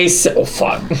it. Jason. Oh,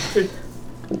 fuck.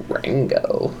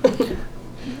 Rango.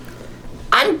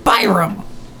 I'm Byram.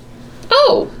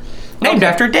 Oh. Named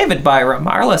after David Byram,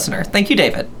 our listener. Thank you,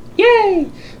 David. Yay!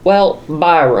 Well,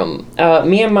 Byram,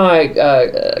 me and my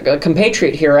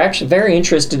compatriot here are actually very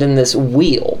interested in this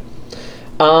wheel.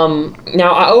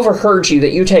 Now, I overheard you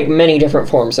that you take many different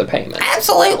forms of payment.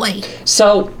 Absolutely.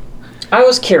 So, I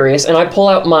was curious, and I pull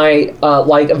out my,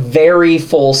 very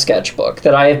full sketchbook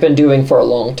that I have been doing for a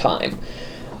long time.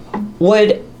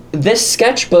 Would this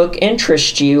sketchbook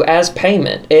interest you as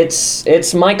payment?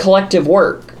 It's my collective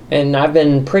work, and I've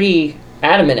been pretty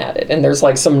adamant at it. And there's,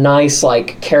 some nice,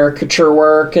 caricature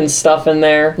work and stuff in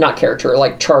there. Not caricature,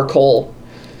 charcoal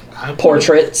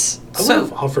portraits. I would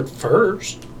have offered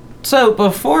first. So,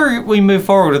 before we move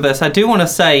forward with this, I do want to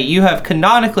say you have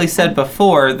canonically said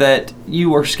before that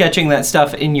you were sketching that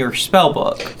stuff in your spell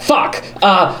book. Fuck!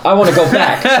 I want to go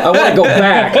back.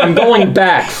 I'm going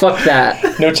back. Fuck that.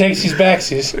 No takesies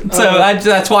backsies. So,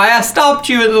 that's why I stopped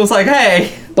you and was like,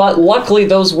 hey. But luckily,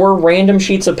 those were random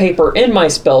sheets of paper in my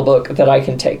spell book that I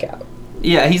can take out.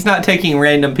 Yeah, he's not taking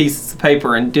random pieces of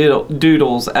paper and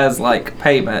doodles as, like,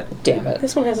 payment. Damn it.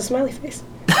 This one has a smiley face.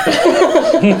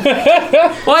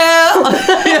 Well...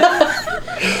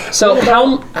 So,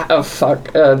 how... Oh, fuck.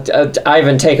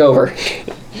 Ivan, take over.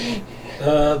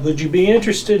 Would you be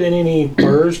interested in any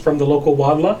furs from the local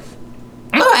wildlife?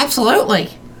 Oh, absolutely.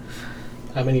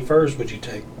 How many furs would you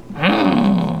take?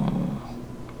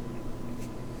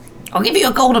 I'll give you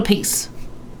a gold apiece.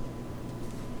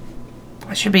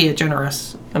 That should be a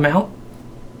generous amount.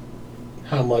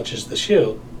 How much is the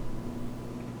shield?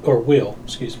 Or wheel,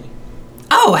 excuse me.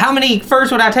 Oh, how many furs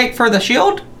would I take for the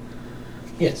shield?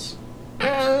 Yes.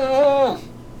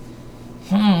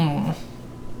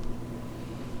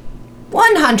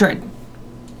 100.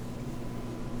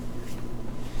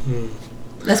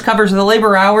 This covers the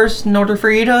labor hours in order for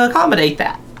you to accommodate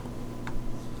that.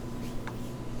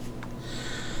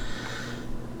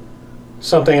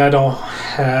 Something I don't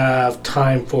have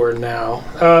time for now.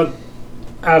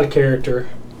 Out of character.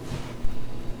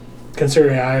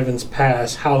 Considering Ivan's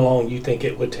past, how long you think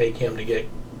it would take him to get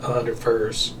 100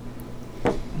 furs?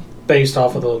 Based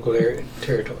off of the local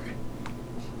territory.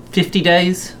 50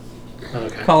 days.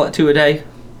 Okay. Call it 2 a day.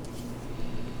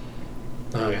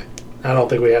 Okay. I don't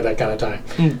think we have that kind of time.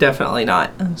 Definitely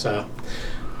not. So,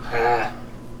 I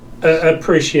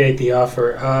appreciate the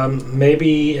offer.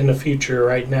 Maybe in the future.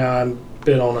 Right now, I'm a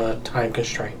bit on a time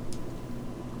constraint.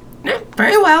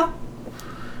 Very well.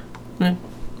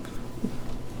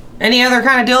 Any other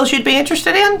kind of deals you'd be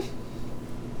interested in?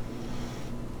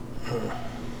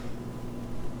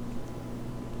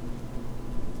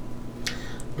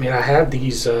 I mean, I have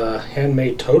these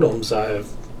handmade totems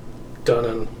I've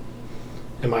done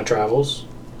in my travels.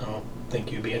 I don't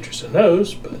think you'd be interested in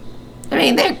those, but... I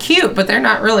mean, they're cute, but they're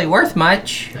not really worth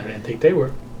much. I didn't think they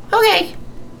were. Okay.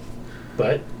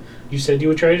 But you said you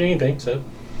would trade anything, so...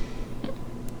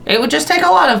 It would just take a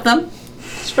lot of them.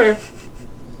 It's fair.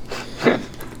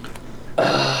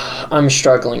 I'm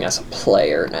struggling as a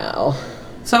player now.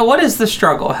 So what is the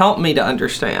struggle? Help me to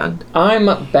understand. I'm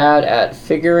bad at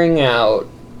figuring out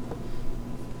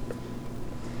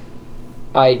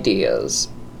ideas.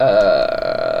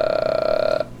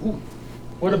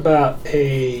 What about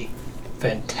a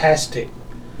fantastic,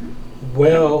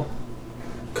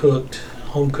 well-cooked,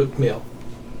 home-cooked meal?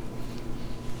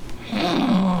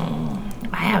 I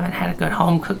haven't had a good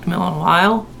home-cooked meal in a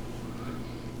while.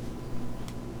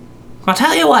 I'll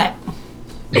tell you what.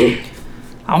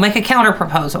 I'll make a counter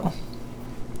proposal.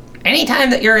 Anytime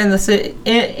that you're in the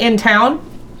in town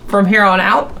from here on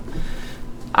out,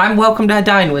 I'm welcome to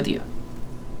dine with you.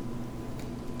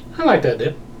 I like that,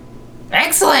 dude.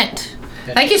 Excellent.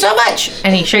 Thank you so much.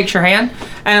 And he shakes your hand.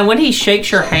 And when he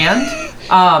shakes your hand,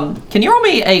 can you roll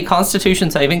me a Constitution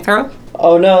saving throw?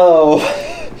 Oh no.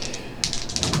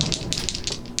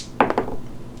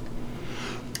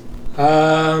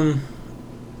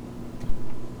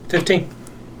 15.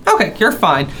 Okay, you're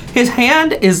fine. His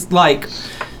hand is like,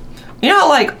 you know,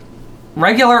 like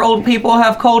regular old people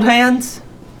have cold hands?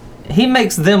 He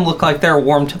makes them look like they're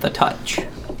warm to the touch.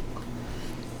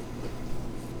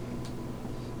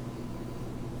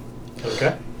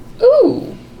 Okay.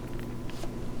 Ooh.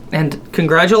 And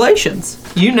congratulations,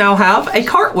 you now have a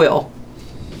cartwheel.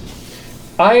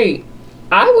 I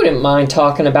wouldn't mind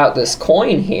talking about this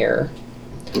coin here.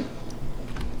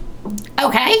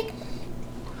 Okay.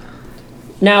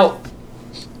 Now,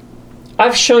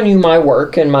 I've shown you my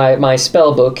work and my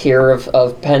spell book here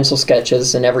of pencil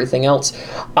sketches and everything else.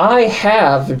 I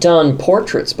have done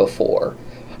portraits before.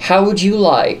 How would you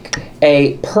like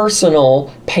a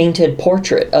personal painted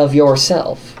portrait of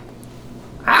yourself?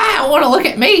 I don't want to look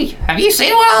at me. Have you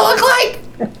seen what I look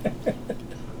like?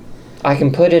 I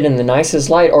can put it in the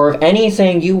nicest light, or of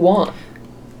anything you want.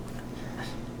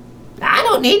 I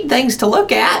don't need things to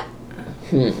look at.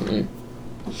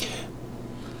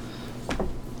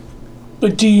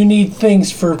 But do you need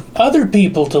things for other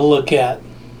people to look at?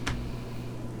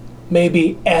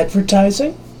 Maybe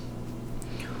advertising?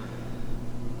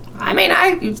 I mean,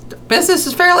 business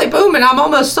is fairly booming. I'm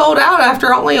almost sold out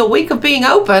after only a week of being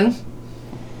open.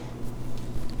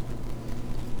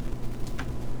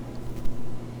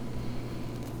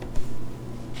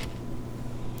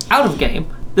 Out of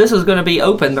game. This is going to be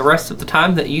open the rest of the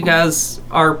time that you guys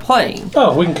are playing.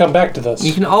 Oh, we can come back to this.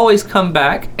 You can always come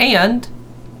back, and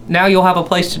now you'll have a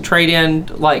place to trade in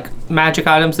like magic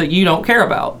items that you don't care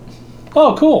about.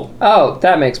 Oh, cool. Oh,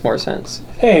 that makes more sense.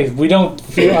 Hey, I don't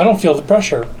feel the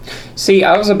pressure. See,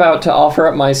 I was about to offer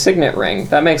up my signet ring.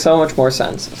 That makes so much more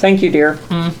sense. Thank you, dear.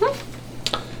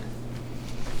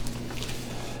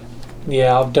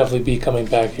 Yeah, I'll definitely be coming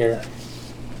back here.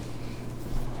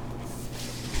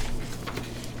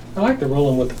 I like the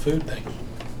rolling with the food thing.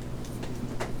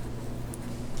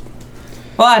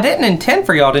 Well, I didn't intend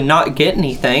for y'all to not get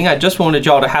anything. I just wanted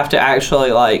y'all to have to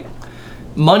actually, like,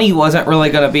 money wasn't really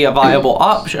going to be a viable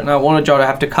option. I wanted y'all to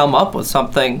have to come up with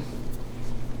something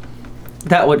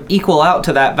that would equal out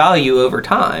to that value over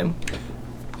time.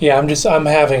 Yeah, I'm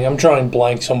drawing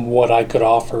blanks on what I could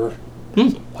offer.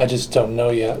 I just don't know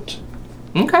yet.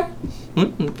 Okay.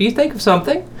 If you think of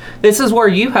something, this is where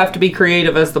you have to be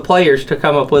creative as the players to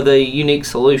come up with a unique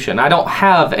solution. I don't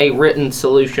have a written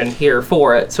solution here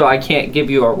for it, so I can't give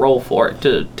you a roll for it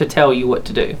to tell you what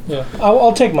to do. Yeah,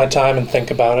 I'll take my time and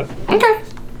think about it. Okay.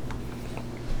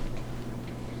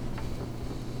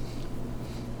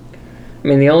 I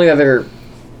mean, the only other...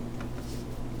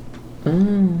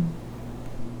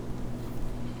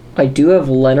 I do have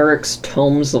Lenaric's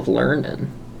Tomes of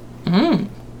Learning.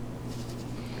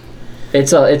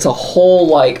 It's a whole,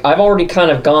 like, I've already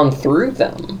kind of gone through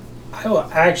them. I will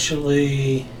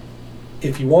actually,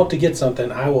 if you want to get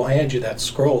something, I will hand you that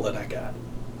scroll that I got.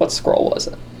 What scroll was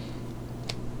it?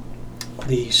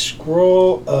 The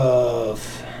Scroll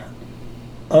of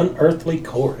Unearthly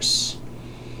Chorus.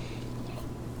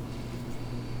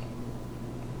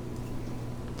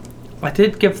 I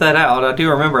did give that out. I do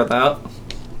remember that.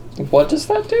 What does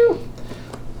that do?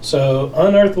 So,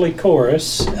 Unearthly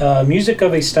Chorus, music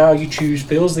of a style you choose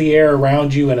fills the air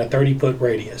around you in a 30-foot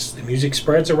radius. The music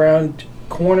spreads around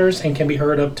corners and can be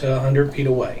heard up to 100 feet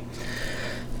away.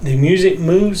 The music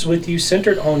moves with you,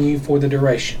 centered on you for the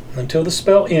duration. Until the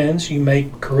spell ends, you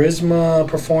make charisma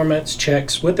performance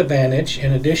checks with advantage.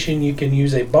 In addition, you can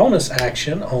use a bonus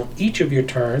action on each of your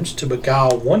turns to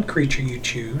beguile one creature you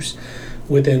choose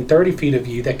within 30 feet of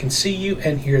you that can see you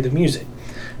and hear the music.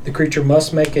 The creature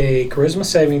must make a charisma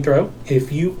saving throw.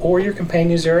 If you or your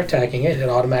companions are attacking it, it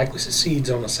automatically succeeds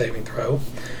on a saving throw.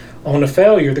 On a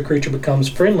failure, the creature becomes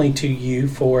friendly to you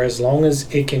for as long as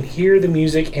it can hear the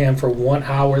music and for 1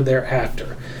 hour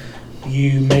thereafter.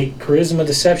 You make charisma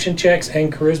deception checks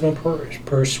and charisma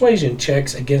persuasion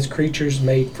checks against creatures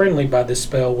made friendly by this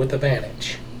spell with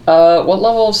advantage. What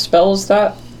level of spell is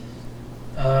that?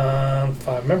 If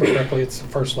I remember correctly, it's the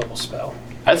first level spell.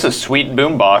 That's a sweet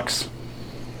boombox.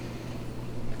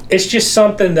 It's just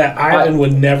something that Ivan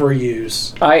would never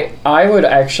use. I would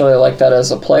actually like that as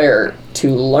a player to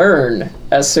learn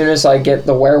as soon as I get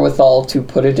the wherewithal to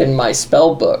put it in my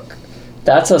spell book.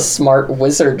 That's a smart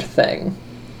wizard thing.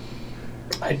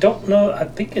 I don't know. I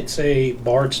think it's a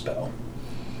bard spell.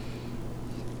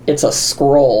 It's a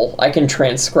scroll. I can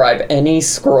transcribe any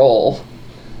scroll.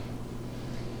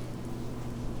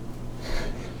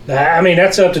 I mean,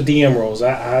 that's up to DM rules.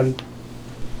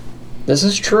 This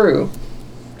is true.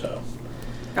 So.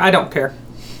 I don't care.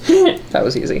 That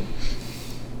was easy.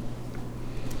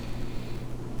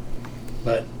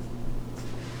 But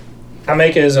I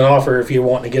make it as an offer if you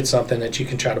want to get something that you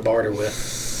can try to barter with.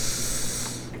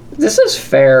 This is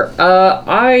fair.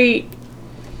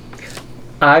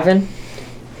 Ivan,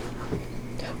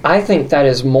 I think that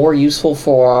is more useful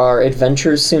for our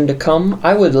adventures soon to come.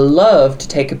 I would love to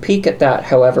take a peek at that,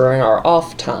 however, in our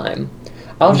off time.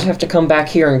 I'll just have to come back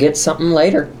here and get something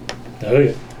later. Oh,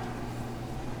 yeah.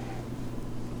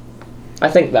 I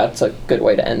think that's a good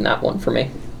way to end that one for me.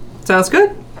 Sounds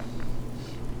good.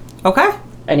 Okay.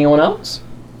 Anyone else?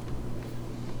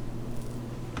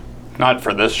 Not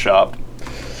for this shop.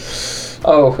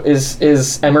 Oh,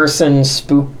 is Emerson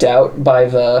spooked out by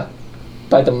the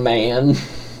man?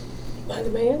 By the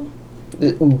man?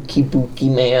 The ookie bookie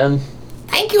man.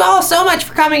 Thank you all so much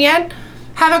for coming in.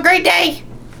 Have a great day.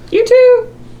 You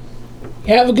too.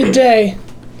 Have a good day.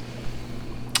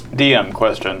 DM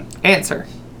question. Answer.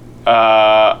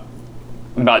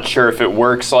 I'm not sure if it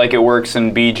works like it works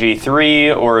in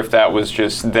BG3 or if that was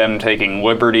just them taking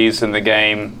liberties in the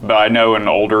game, but I know in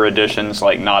older editions,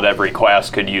 like, not every class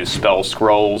could use spell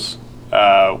scrolls,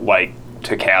 like,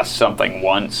 to cast something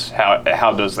once.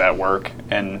 How does that work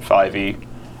in 5e?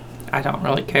 I don't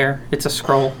really care. It's a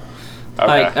scroll.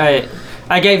 Okay.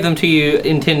 I gave them to you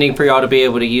intending for y'all to be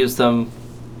able to use them.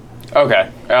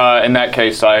 Okay. In that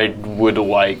case, I would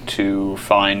like to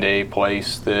find a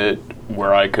place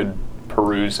where I could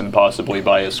peruse and possibly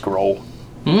buy a scroll.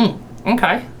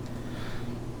 Okay.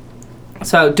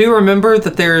 So do remember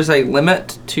that there is a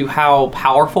limit to how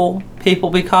powerful people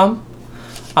become.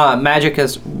 Magic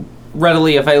is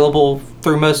readily available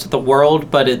through most of the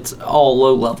world, but it's all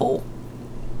low level.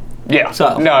 Yeah.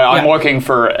 So, no, I'm yeah. looking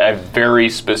for a very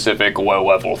specific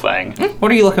low-level thing.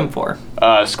 What are you looking for?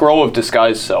 Scroll of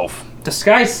Disguise Self.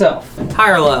 Disguise self.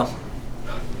 High or low?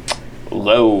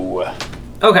 Low.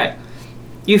 Okay.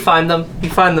 You find them. You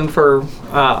find them for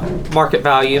market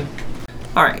value.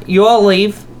 All right. You all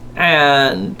leave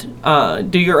and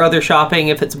do your other shopping.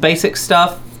 If it's basic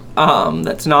stuff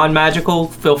that's non-magical,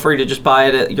 feel free to just buy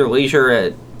it at your leisure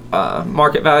at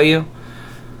market value.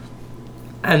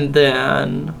 And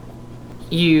then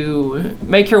you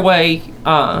make your way.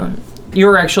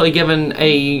 You're actually given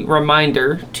a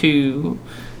reminder to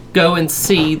go and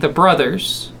see the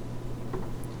brothers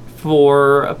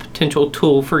for a potential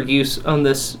tool for use on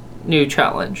this new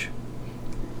challenge.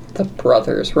 The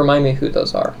brothers. Remind me who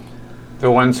those are. The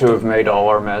ones who have made all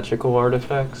our magical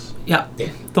artifacts? Yeah.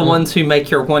 The ones who make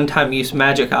your one-time use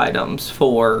magic items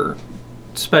for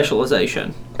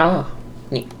specialization. Ah,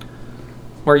 neat.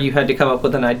 Where you had to come up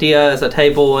with an idea as a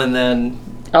table and then...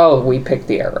 Oh, we picked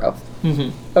the arrow.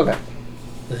 Mm-hmm. Okay.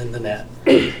 Then the net.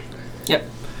 Yep.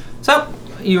 So,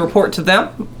 you report to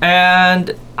them, and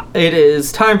it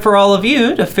is time for all of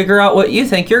you to figure out what you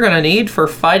think you're going to need for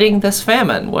fighting this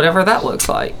famine, whatever that looks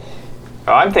like.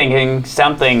 Oh, I'm thinking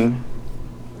something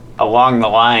along the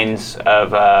lines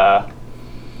of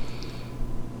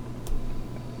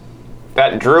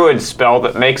that druid spell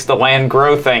that makes the land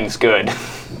grow things good.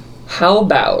 How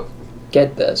about,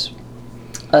 get this,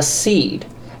 a seed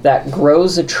that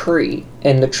grows a tree,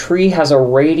 and the tree has a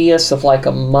radius of like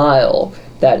a mile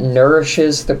that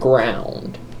nourishes the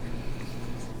ground.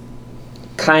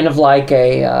 Kind of like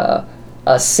a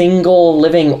single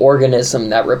living organism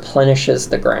that replenishes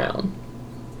the ground.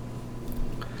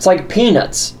 It's like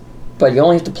peanuts, but you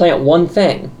only have to plant one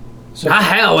thing.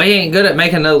 Hell, we ain't good at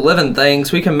making no living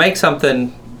things. We can make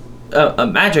something, a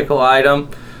magical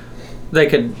item that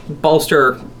could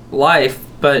bolster life,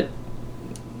 but...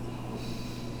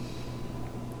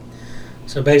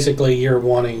 So basically, you're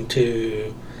wanting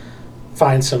to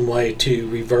find some way to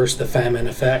reverse the famine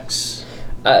effects.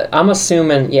 I'm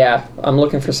assuming, yeah, I'm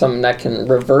looking for something that can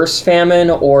reverse famine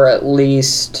or at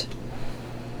least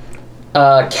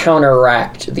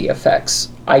counteract the effects.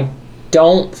 I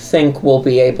don't think we'll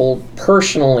be able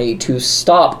personally to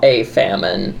stop a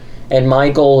famine, and my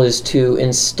goal is to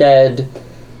instead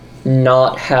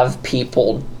not have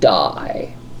people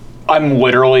die. I'm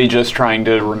literally just trying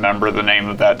to remember the name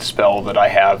of that spell that I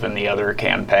have in the other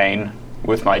campaign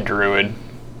with my druid.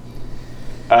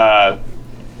 Chugga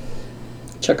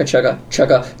chugga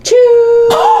chugga choo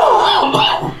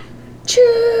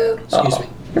choo. Excuse me.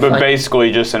 You're But fine.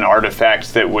 basically just an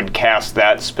artifact that would cast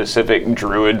that specific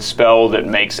druid spell that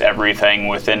makes everything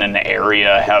within an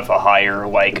area have a higher,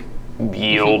 like,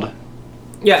 yield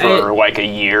for, like, a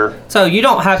year. So you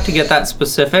don't have to get that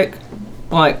specific.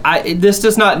 Like, this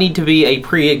does not need to be a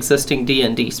pre-existing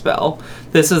D&D spell.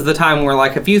 This is the time where,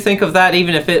 like, if you think of that,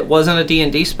 even if it wasn't a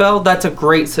D&D spell, that's a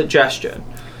great suggestion.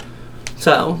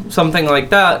 So, something like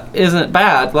that isn't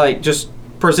bad. Like, just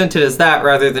present it as that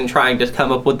rather than trying to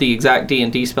come up with the exact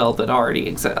D&D spell that already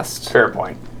exists. Fair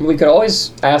point. We could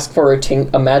always ask for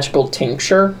a magical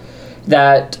tincture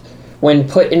that, when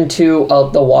put into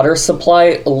the water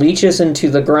supply, leaches into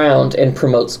the ground and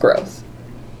promotes growth.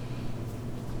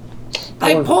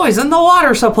 They poison the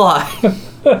water supply.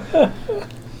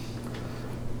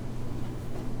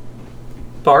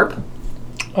 Barb?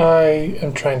 I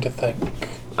am trying to think.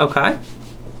 Okay.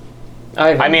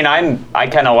 I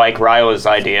kind of like Ryla's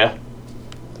idea.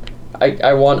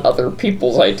 I want other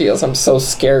people's ideas. I'm so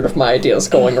scared of my ideas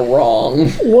going wrong.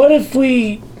 What if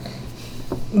we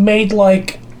made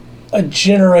like a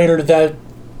generator that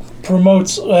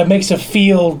promotes, makes a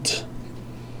field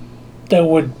that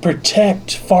would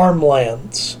protect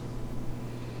farmlands?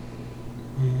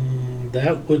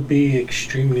 That would be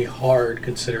extremely hard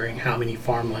considering how many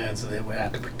farmlands they would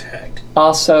have to protect.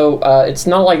 Also, it's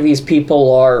not like these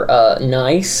people are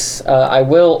nice. I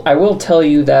will tell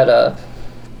you that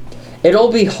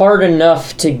it'll be hard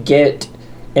enough to get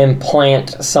and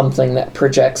plant something that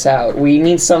projects out. We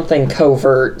need something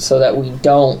covert so that we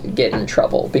don't get in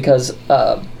trouble, because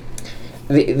the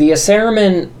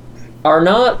Aceremen are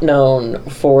not known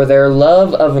for their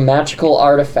love of magical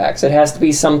artifacts. It has to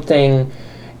be something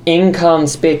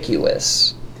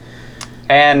inconspicuous.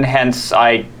 And hence,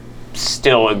 I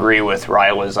still agree with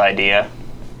Ryla's idea.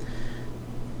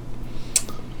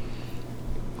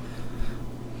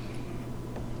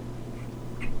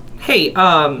 Hey,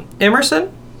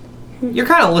 Emerson? You're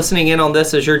kind of listening in on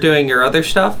this as you're doing your other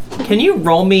stuff. Can you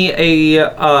roll me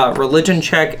a religion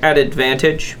check at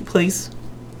advantage, please?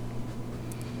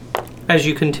 as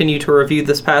you continue to review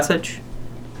this passage?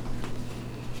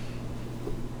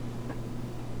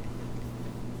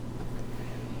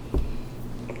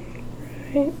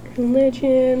 Right,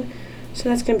 religion. So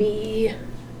that's going to be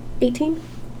 18?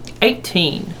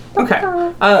 18.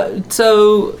 Okay.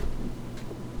 So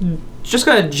just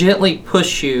going to gently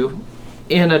push you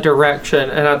in a direction,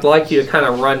 and I'd like you to kind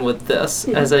of run with this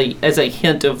as a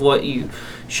hint of what you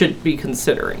should be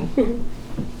considering.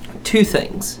 Two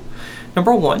things.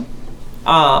 Number one,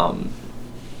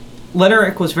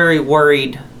 Lenerick was very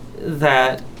worried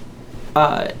that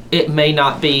it may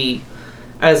not be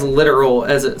as literal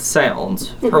as it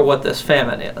sounds for what this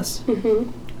famine is.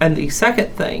 And the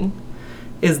second thing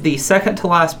is the second to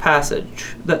last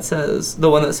passage that says, the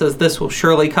one that says, "This will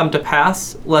surely come to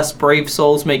pass, lest brave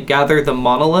souls may gather the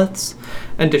monoliths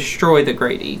and destroy the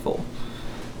great evil."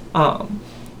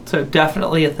 So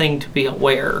definitely a thing to be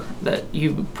aware that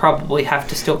you probably have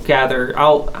to still gather.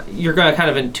 You're going to kind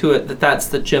of intuit that that's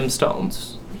the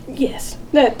gemstones. Yes.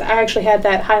 That I actually had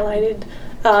that highlighted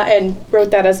and wrote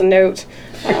that as a note.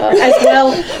 As well,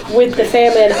 with the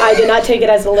famine, I did not take it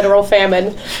as a literal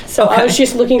famine. So I was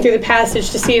just looking through the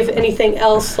passage to see if anything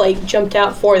else jumped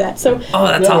out for that. So that's Yeah,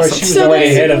 where awesome. she was so way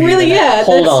that's ahead of you really, than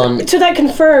Hold on. So that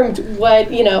confirmed what,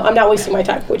 I'm not wasting my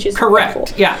time, which is Correct.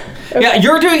 helpful. Yeah. Okay. Yeah,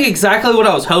 you're doing exactly what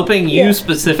I was hoping you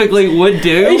specifically would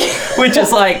do, which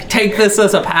is take this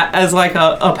as a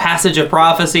passage of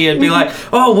prophecy and be like,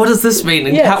 oh, what does this mean?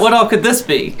 And Yes. what all could this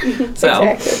be? So,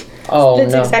 Exactly. Oh,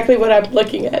 That's no. exactly what I'm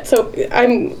looking at. So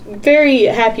I'm very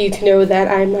happy to know that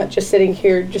I'm not just sitting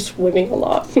here just swimming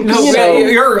along. no, You know?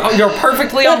 you're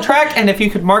perfectly on track, and if you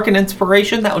could mark an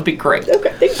inspiration, that would be great.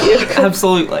 Okay, thank you.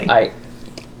 Absolutely.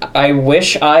 I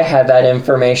wish I had that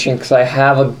information because I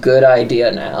have a good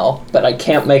idea now, but I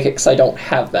can't make it because I don't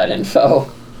have that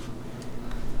info.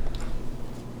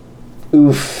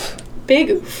 Oof. Big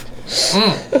oof.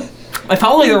 If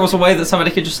only there was a way that somebody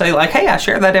could just say, hey, I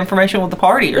shared that information with the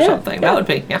party or something. That would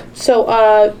be, So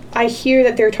I hear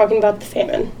that they're talking about the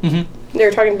famine.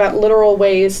 They're talking about literal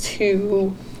ways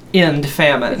to end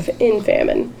famine. end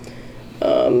famine.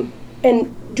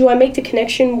 And do I make the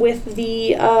connection with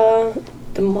the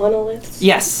monoliths?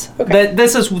 Yes. Okay.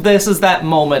 This is that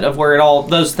moment of where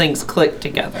those things click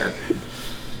together.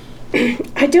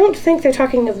 I don't think they're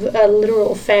talking of a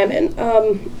literal famine.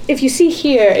 If you see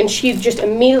here, and she just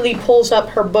immediately pulls up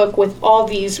her book with all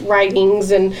these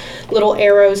writings and little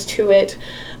arrows to it,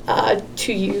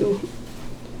 to you,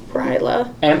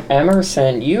 Ryla.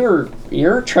 Emerson,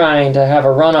 you're trying to have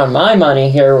a run on my money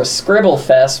here with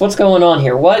Scribblefest. What's going on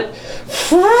here? What?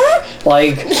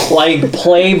 like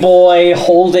Playboy,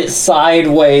 hold it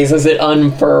sideways as it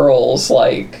unfurls,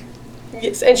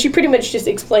 Yes, and she pretty much just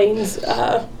explains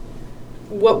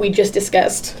what we just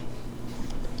discussed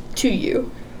to you.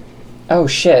 Oh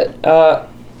shit.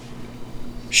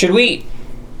 Should we,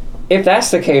 if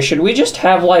that's the case, should we just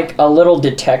have a little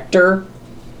detector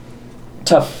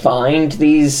to find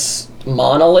these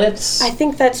monoliths? I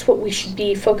think that's what we should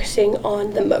be focusing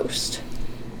on the most.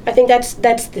 I think that's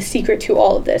the secret to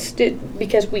all of this,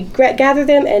 because we gather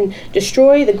them and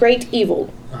destroy the great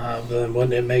evil. Then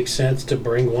wouldn't it make sense to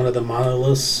bring one of the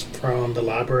monoliths from the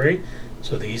library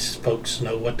so these folks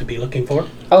know what to be looking for?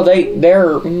 Oh,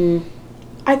 they're...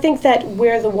 I think that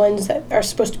we're the ones that are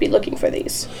supposed to be looking for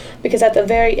these, because at the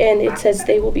very end it says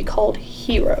they will be called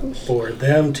heroes. For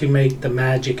them to make the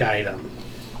magic item.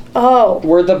 Oh.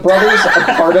 Were the brothers a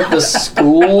part of the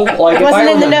school? It wasn't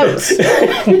in the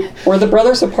notes. Were the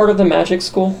brothers a part of the magic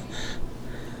school?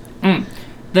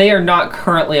 They are not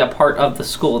currently a part of the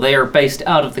school. They are based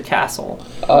out of the castle.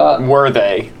 Were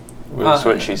they? Was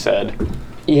what she said.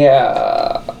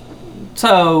 Yeah.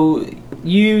 So,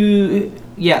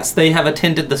 yes, they have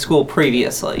attended the school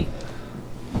previously.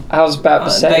 I was about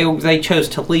to say... They chose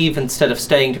to leave instead of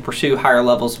staying to pursue higher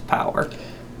levels of power.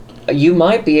 You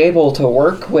might be able to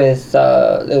work with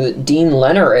Dean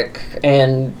Lenerick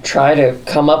and try to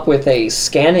come up with a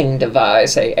scanning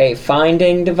device, a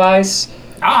finding device.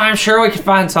 Oh, I'm sure we could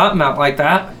find something out like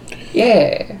that.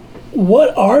 Yeah.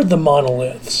 What are the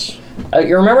monoliths?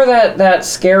 You remember that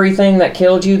scary thing that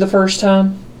killed you the first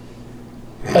time?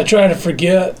 I try to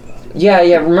forget. Yeah,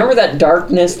 remember that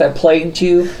darkness that plagued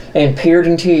you and peered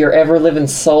into your ever-living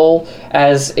soul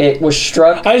as it was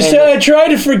struck? I said I try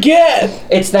to forget!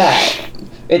 It's that,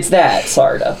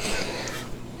 Sarda.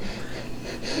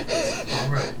 All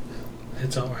right.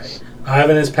 It's all right.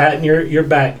 Ivan is patting your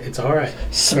back. It's all right.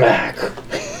 Smack.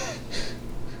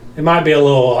 It might be a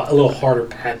little harder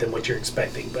pat than what you're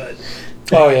expecting, but...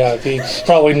 Oh yeah, he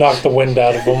probably knocked the wind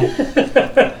out of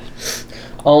him.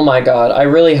 Oh my god, I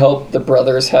really hope the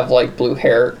brothers have, like, blue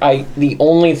hair. The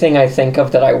only thing I think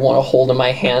of that I want to hold in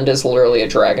my hand is literally a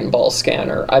Dragon Ball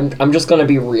scanner. I'm just gonna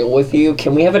be real with you.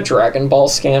 Can we have a Dragon Ball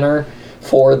scanner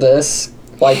for this,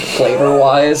 like,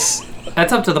 flavor-wise?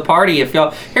 That's up to the party. If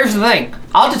y'all, here's the thing.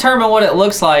 I'll determine what it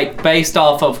looks like based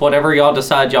off of whatever y'all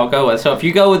decide y'all go with. So if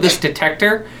you go with this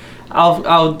detector,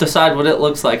 I'll decide what it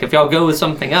looks like. If y'all go with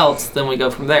something else, then we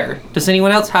go from there. Does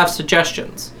anyone else have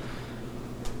suggestions?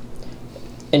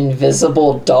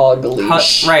 Invisible dog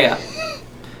leash. Rhea,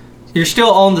 you're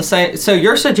still on the same. So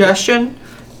your suggestion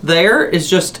there is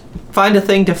just find a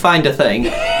thing to find a thing.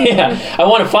 Yeah, I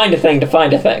want to find a thing to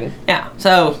find a thing. Yeah,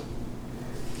 so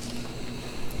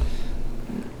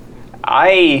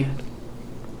I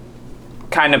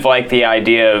kind of like the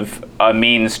idea of a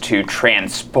means to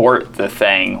transport the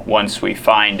thing once we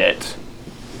find it.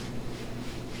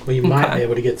 Well, you might Okay. be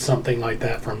able to get something like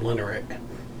that from Linerick.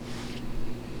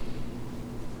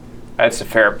 That's a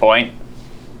fair point.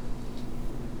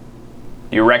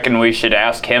 You reckon we should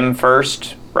ask him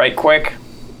first, right quick?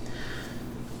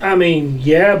 I mean,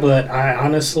 yeah, but I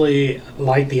honestly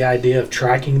like the idea of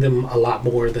tracking them a lot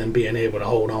more than being able to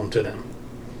hold on to them.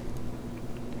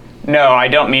 No, I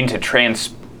don't mean to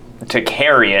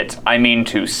carry it. I mean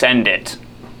to send it.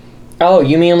 Oh,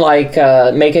 you mean like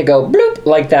make it go bloop,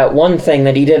 like that one thing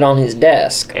that he did on his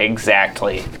desk?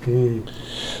 Exactly.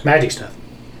 Magic stuff.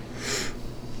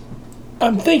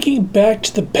 I'm thinking back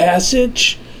to the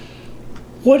passage.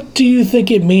 What do you think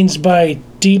it means by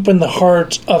deep in the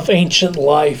heart of ancient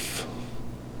life?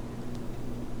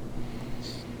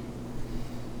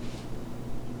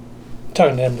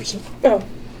 Talking to Emerson. Oh,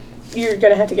 you're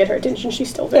gonna have to get her attention. She's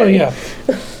still there. Oh, yeah.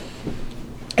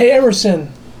 Hey,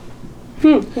 Emerson.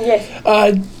 Yes.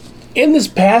 In this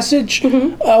passage,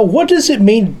 what does it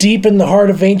mean deep in the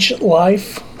heart of ancient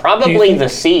life? Probably the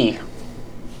sea.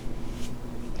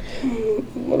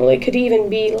 Well, it could even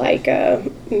be like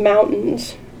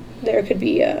mountains. There could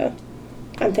be.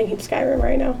 I'm thinking Skyrim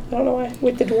right now. I don't know why.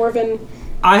 With the dwarven.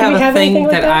 I Do have we a have thing anything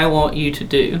like that that? I want you to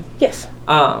do. Yes.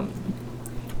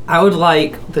 I would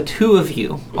like the two of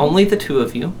you, only the two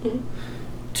of you,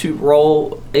 to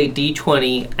roll a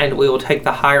d20, and we will take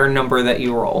the higher number that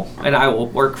you roll, and I will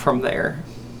work from there.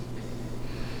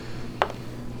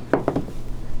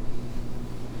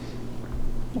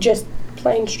 Just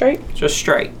plain straight. Just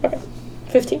straight. Okay.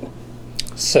 15.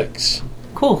 6.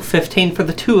 Cool. 15 for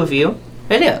the two of you.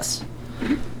 It is.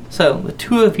 So the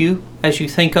two of you, as you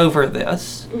think over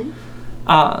this,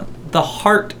 the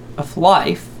heart of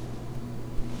life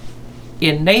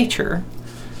in nature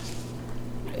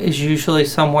is usually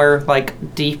somewhere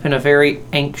like deep in a very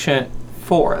ancient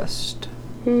forest.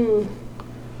 And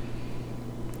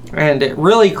it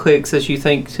really clicks as you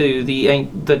think to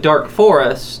the dark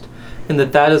forest, and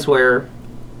that is where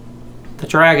the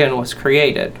dragon was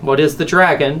created. What is the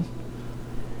dragon?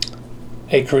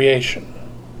 A creation.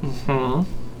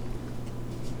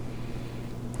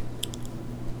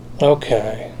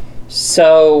 Okay.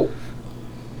 So,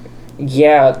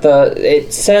 yeah,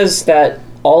 it says that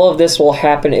all of this will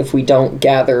happen if we don't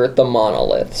gather the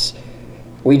monoliths.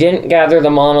 We didn't gather the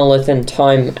monolith in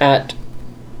time at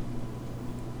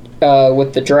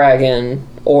with the dragon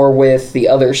or with the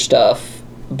other stuff,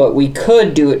 but we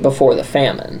could do it before the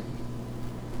famine.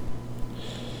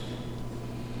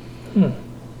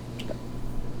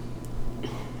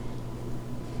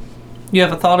 You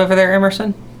have a thought over there,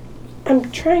 Emerson?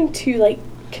 I'm trying to like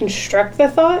construct the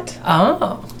thought.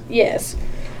 Oh. Yes.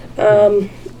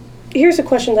 Here's a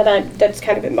question that's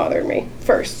kind of been bothering me.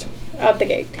 First, out the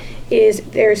gate, is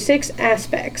there are 6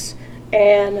 aspects,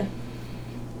 and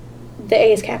the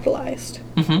A is capitalized.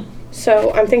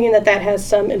 So I'm thinking that has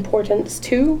some importance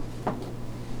too.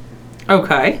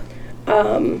 Okay.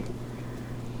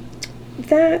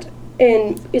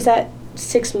 Is that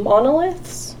 6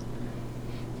 monoliths?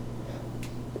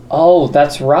 Oh,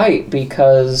 that's right,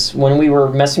 because when we were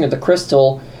messing with the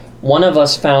crystal, one of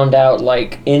us found out,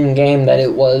 like, in-game that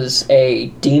it was a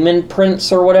demon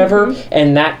prince or whatever,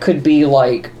 and that could be,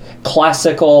 like,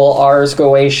 classical Ars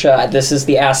Goetia, this is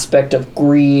the aspect of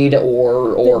greed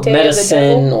or The day of the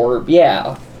medicine, devil? or,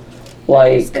 yeah. Is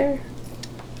Like, there?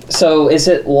 so is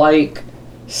it, like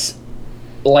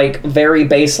very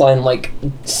baseline, like,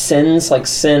 sins, like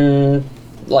sin,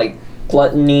 like,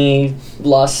 gluttony,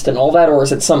 lust, and all that, or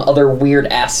is it some other weird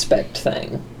aspect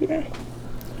thing? Yeah.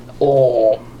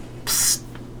 Oh.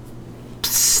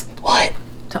 What?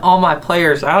 To all my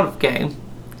players out of game,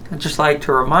 I'd just like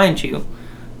to remind you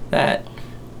that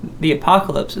the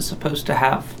apocalypse is supposed to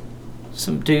have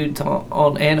some dudes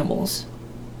on animals.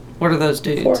 What are those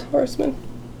dudes? 4 horsemen.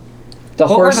 The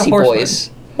What were the horsey horsemen? boys.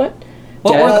 What?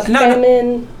 What were Death, no,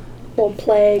 Famine, well,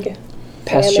 plague,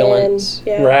 pestilence,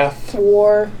 famine, yeah, Wrath.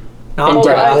 war. not and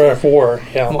wrath. Wrath. War.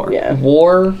 Yeah. More. Yeah.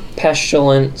 war,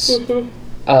 pestilence,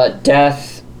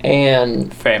 death,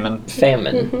 and Famine.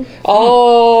 famine.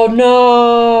 Oh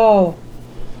no!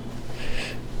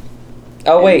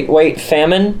 Oh wait,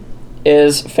 famine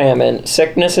is famine.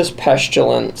 Sickness is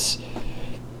pestilence.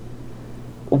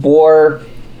 War,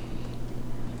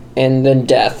 and then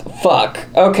death. Fuck.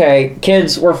 Okay,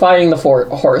 kids, we're fighting the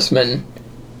horsemen.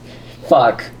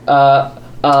 Fuck.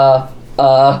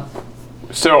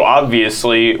 So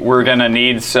obviously, we're gonna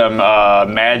need some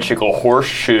magical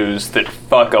horseshoes that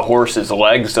fuck a horse's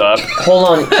legs up.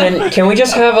 Hold on. Can we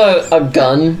just have a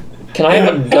gun? Can I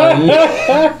have a gun?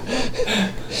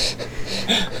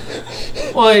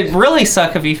 Well, it'd really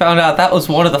suck if you found out that was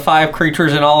one of the 5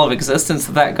 creatures in all of existence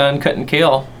that gun couldn't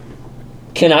kill.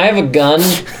 Can I have a gun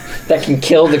that can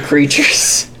kill the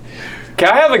creatures? Can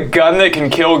I have a gun that can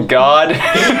kill God?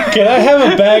 Can I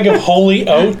have a bag of holy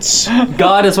oats?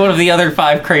 God is one of the other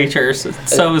 5 creatures.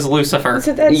 So is Lucifer.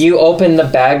 So that's, You open the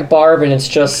bag, Barb, and it's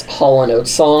just Hall &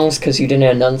 Oates songs because you didn't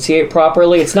enunciate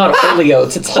properly. It's not Holy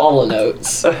Oats, it's Hall & Oates.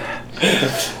 So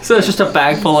it's just a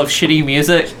bag full of shitty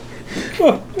music.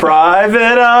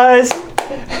 Private eyes.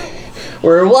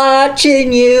 We're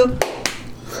watching you.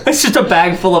 It's just a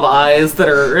bag full of eyes that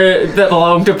are that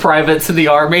belong to privates in the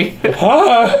army.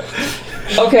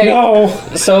 Okay, No.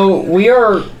 so we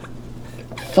are...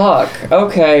 Fuck.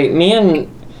 Okay,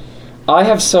 I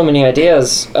have so many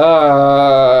ideas. have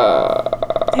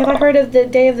I heard of the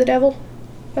Day of the Devil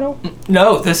at all?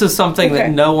 No, this is something that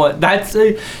Okay. no one.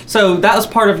 So that was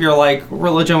part of your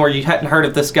religion where you hadn't heard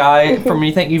of this guy from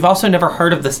anything. You've also never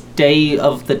heard of this Day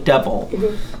of the Devil.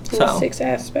 The So 6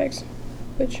 aspects,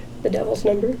 which the devil's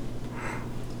number.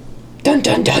 Dun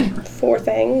dun dun. 4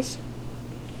 things.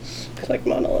 It's like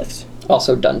monoliths.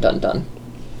 Also dun dun dun.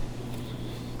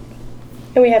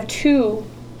 And we have 2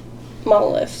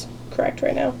 monoliths, correct,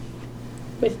 right now?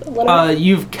 With Leonard?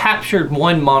 you've captured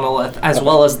one monolith as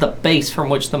well as the base from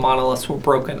which the monoliths were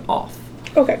broken off.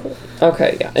 Okay, cool.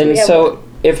 Okay, yeah. we And have so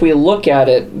if we look at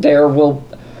it, there will,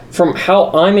 from how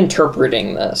I'm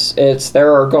interpreting this,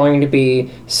 there are going to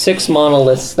be 6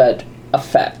 monoliths that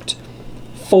affect.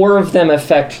 4 of them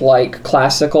affect like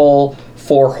classical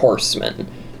 4 horsemen.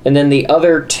 And then the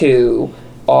other 2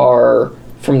 are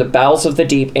from the bowels of the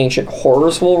deep, ancient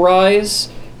horrors will rise,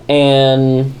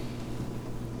 and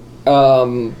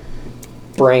brain,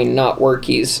 not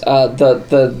workies,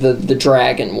 the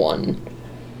dragon one,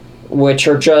 which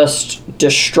are just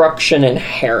destruction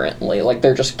inherently, like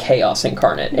they're just chaos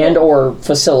incarnate, and or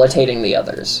facilitating the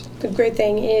others. The great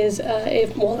thing is,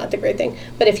 not the great thing,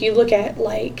 but if you look at,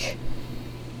 like,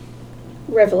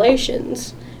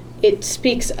 Revelations, it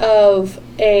speaks of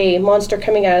a monster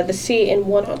coming out of the sea and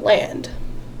one on land.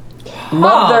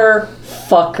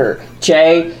 Motherfucker.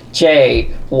 J,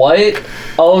 what?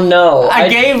 Oh no. I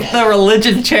gave the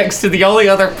religion checks to the only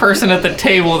other person at the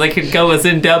table that could go as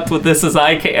in depth with this as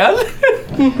I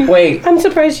can. Wait. I'm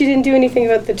surprised you didn't do anything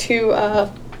about the 2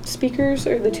 speakers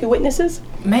or the 2 witnesses.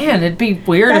 Man, it'd be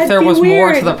weird if That'd there be was more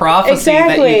weird. to the prophecy that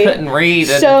Exactly. you couldn't read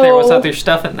and So- there was other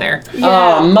stuff in there.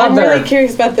 Yeah, I'm mother. really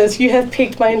curious about this. You have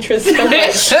piqued my interest so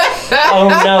much. Oh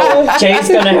no. Jay's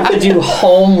gonna have to do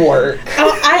homework.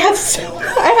 I have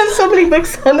so many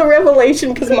books on the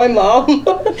Revelation because my mom.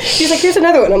 She's like, here's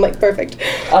another one. I'm like, perfect.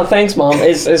 Thanks, Mom.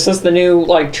 Is this the new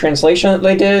like translation that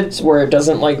they did where it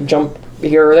doesn't like jump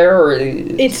here or there, or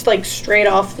It's like straight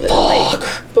off the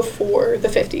like before the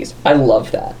 50s. I love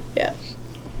that. Yeah.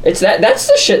 It's that's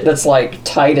the shit that's like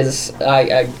tight as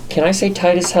can I say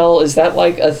tight as hell? Is that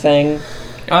like a thing?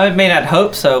 I may not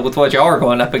hope so with what y'all are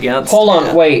going up against. Hold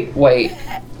on, wait.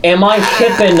 Am I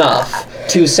hip enough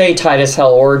to say tight as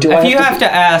hell, or do I If you have have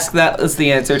to ask, that is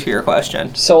the answer to your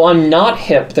question. So I'm not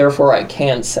hip, therefore I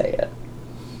can say it.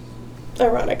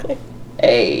 Ironically.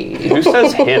 Who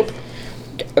says hip?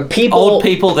 People. Old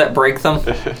people that break them.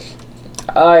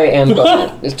 I am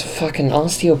going. It's fucking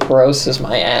osteoporosis,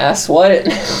 my ass. What?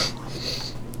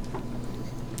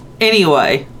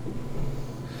 Anyway,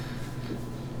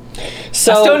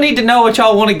 So I still need to know what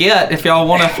y'all want to get. If y'all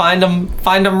want to find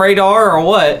them radar or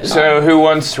what. So who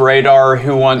wants radar?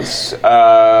 Who wants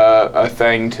a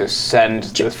thing to send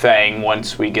the thing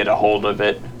once we get a hold of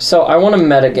it? So I want to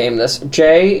metagame this.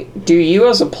 Jay, do you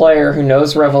as a player who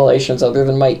knows Revelations other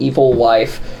than my evil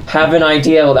wife have an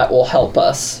idea that will help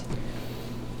us?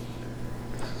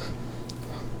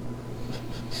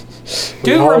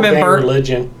 We all gain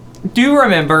religion. Do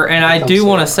remember, and I do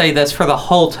want to say this for the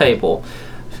whole table.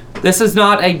 This is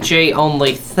not a J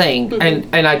only thing,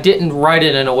 and I didn't write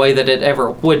it in a way that it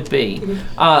ever would be.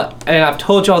 And I've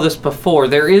told y'all this before.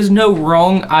 There is no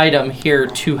wrong item here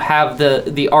to have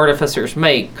the artificers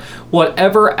make.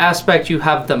 Whatever aspect you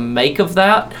have them make of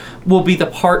that will be the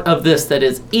part of this that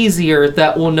is easier,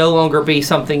 that will no longer be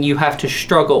something you have to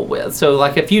struggle with. So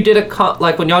like if you did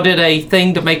like when y'all did a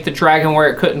thing to make the dragon where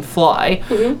it couldn't fly,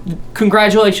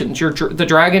 congratulations, the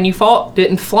dragon you fought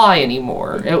didn't fly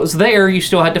anymore. It was there, you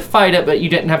still had to fight it, but you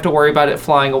didn't have to worry about it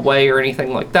flying away or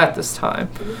anything like that this time.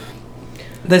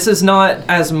 This is not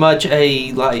as much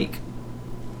a like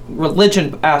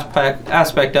religion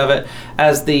aspect of it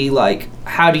as the like,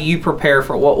 how do you prepare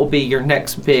for what will be your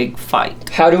next big fight?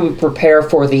 How do we prepare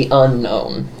for the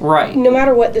unknown? Right. No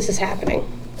matter what, this is happening.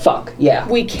 Fuck, yeah.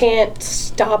 We can't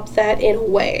stop that in a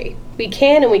way. We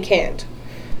can and we can't.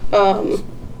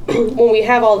 When we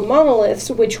have all the monoliths,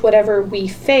 which whatever we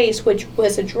face, which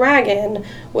was a dragon,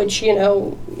 which, you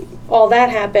know, all that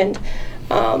happened,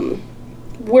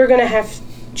 we're going to have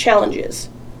challenges.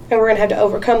 And we're going to have to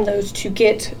overcome those to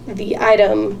get the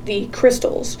item, the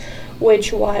crystals,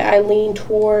 which why I lean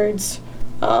towards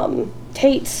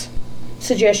Tate's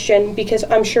suggestion, because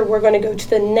I'm sure we're going to go to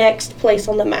the next place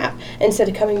on the map instead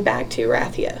of coming back to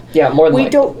Rathia. Yeah, more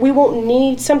than we won't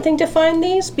need something to find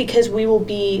these because we will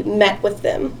be met with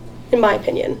them, in my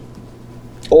opinion.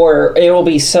 Or it will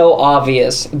be so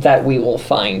obvious that we will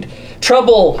find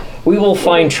trouble. We will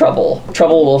find trouble.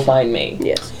 Trouble will find me.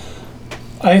 Yes.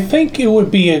 I think it would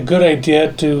be a good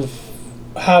idea to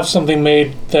have something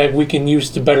made that we can use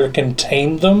to better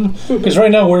contain them. Because right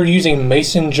now we're using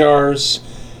mason jars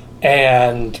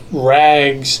and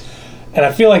rags, and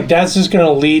I feel like that's just going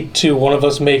to lead to one of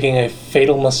us making a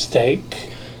fatal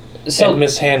mistake and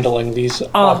mishandling these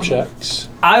objects.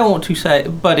 I want to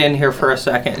butt in here for a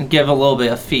second and give a little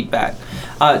bit of feedback.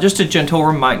 Just a gentle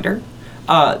reminder.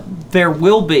 There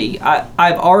will be,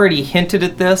 I've already hinted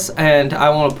at this, and I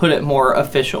want to put it more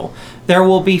official. There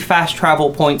will be fast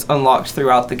travel points unlocked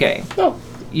throughout the game. Oh.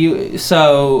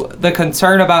 So the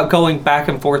concern about going back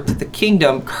and forth to the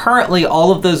kingdom, currently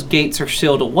all of those gates are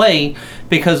sealed away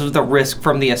because of the risk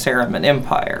from the Asaraman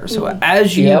Empire. So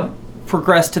as you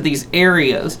progress to these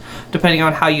areas, depending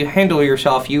on how you handle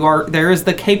yourself, there is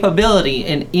the capability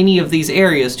in any of these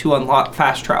areas to unlock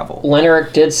fast travel.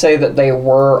 Leneric did say that they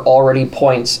were already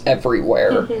points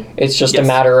everywhere. It's just a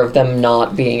matter of them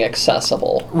not being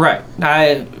accessible. Right.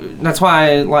 That's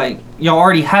why, y'all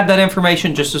already had that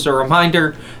information. Just as a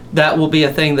reminder, that will be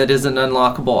a thing that is an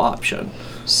unlockable option.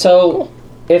 So,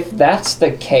 if that's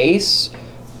the case,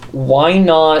 why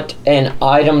not an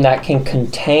item that can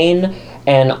contain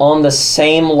and on the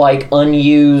same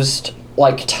unused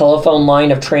telephone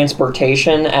line of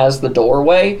transportation as the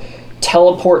doorway,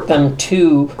 teleport them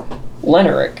to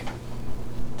Leneric?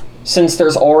 Since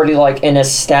there's already an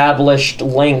established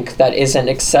link that isn't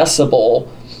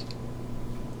accessible,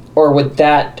 or would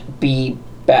that be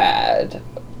bad?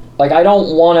 I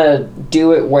don't want to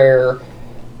do it where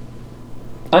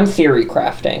I'm theory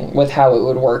crafting with how it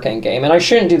would work in game, and I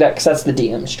shouldn't do that because that's the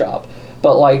DM's job.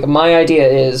 But my idea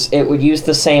is it would use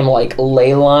the same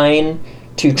ley line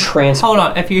to transport. Hold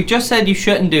on, if you just said you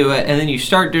shouldn't do it and then you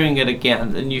start doing it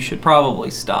again, then you should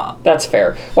probably stop. That's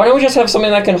fair. Why don't we just have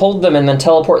something that can hold them and then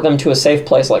teleport them to a safe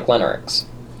place like Leneric's?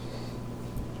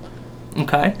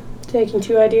 Okay. Taking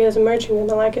two ideas and merging them,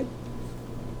 I like it.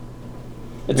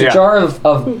 It's a jar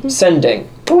of sending.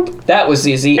 Boop, that was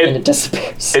easy, and it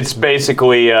disappears. It's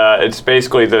basically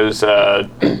those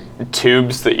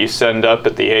tubes that you send up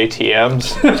at the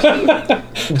ATMs.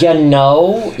 You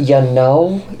know.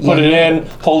 Put it in,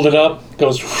 hold it up,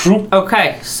 goes whoop.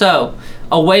 Okay, so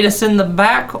a way to send them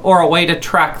back or a way to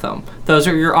track them. Those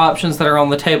are your options that are on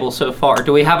the table so far.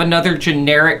 Do we have another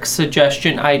generic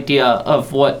suggestion idea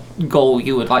of what goal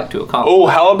you would like to accomplish? Oh,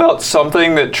 how about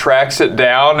something that tracks it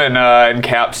down and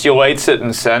encapsulates it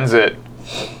and sends it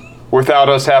without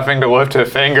us having to lift a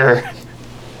finger?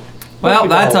 Well,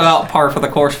 that's about par for the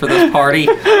course for this party.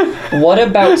 What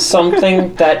about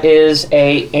something that is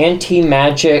a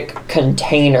anti-magic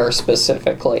container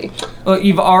specifically? Well,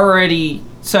 you've already...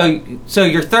 So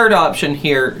your third option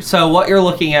here, so what you're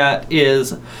looking at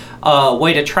is a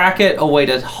way to track it, a way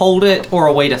to hold it, or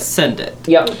a way to send it.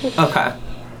 Yep. Okay.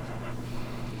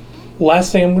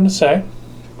 Last thing I'm going to say.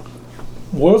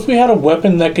 What if we had a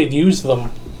weapon that could use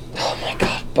them? Oh my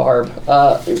god, Barb.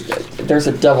 There's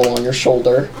a devil on your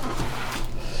shoulder.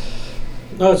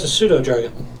 No, it's a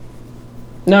pseudo-dragon.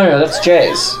 No, that's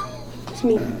Jay's. It's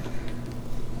me.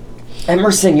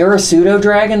 Emerson, you're a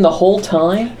pseudo-dragon the whole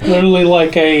time? Literally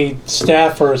like a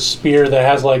staff or a spear that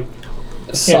has empty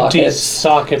Sockets.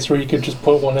 sockets where you could just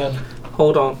put one in.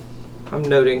 Hold on. I'm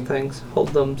noting things. Hold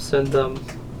them, send them.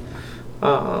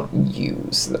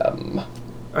 Use them.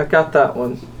 I got that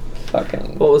one.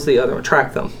 Fucking What was the other one?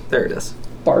 Track them. There it is.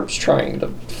 Barb's trying to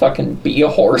fucking be a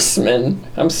horseman.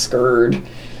 I'm scared.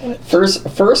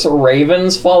 First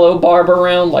ravens follow Barb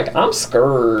around. Like, I'm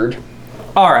scared.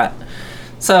 All right.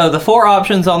 So the 4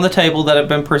 options on the table that have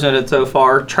been presented so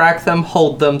far: track them,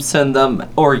 hold them, send them,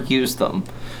 or use them,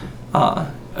 are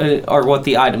what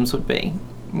the items would be.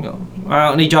 You know, I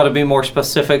don't need y'all to be more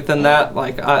specific than that.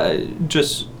 Like,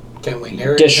 just Can we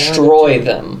narrow it Destroy down to-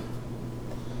 them.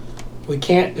 We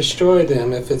can't destroy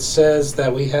them if it says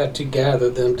that we have to gather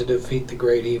them to defeat the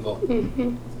great evil.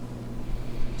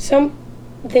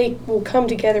 They will come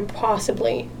together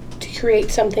possibly to create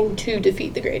something to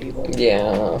defeat the great evil.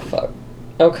 Yeah, fuck.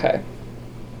 Okay.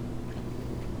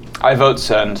 I vote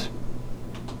send.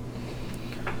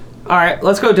 all right.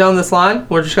 Let's go down this line.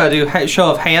 We're just gonna do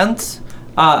show of hands.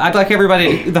 I'd like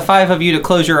everybody, the 5 of you, to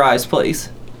close your eyes, please,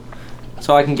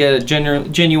 so I can get a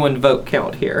genuine vote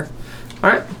count here. All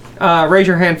right. Raise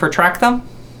your hand for track them.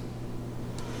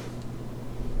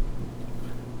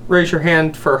 Raise your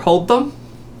hand for hold them.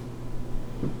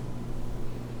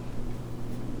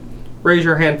 Raise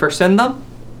your hand for send them.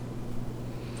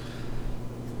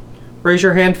 Raise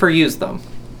your hand for use them.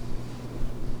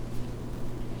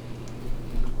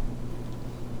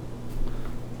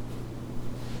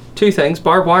 Two things.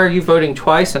 Barb, why are you voting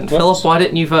twice? And Philip, why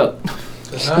didn't you vote?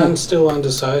 I'm still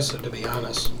undecisive, to be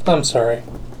honest. I'm sorry.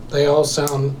 They all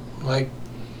sound like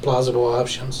plausible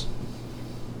options.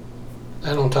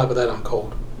 And on top of that, I'm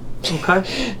cold.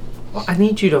 Okay. Well, I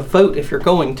need you to vote if you're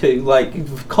going to.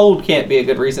 Like, cold can't be a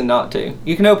good reason not to.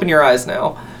 You can open your eyes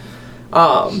now.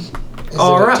 Is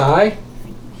all it right. a tie?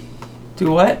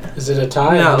 Do what? Is it a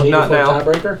tie? No, I need not it for now. a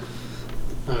tiebreaker?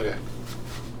 Okay.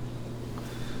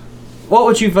 What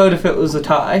would you vote if it was a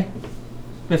tie?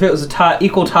 If it was a tie,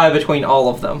 equal tie between all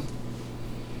of them?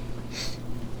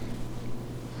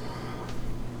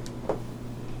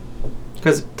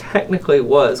 Because it technically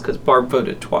was, because Barb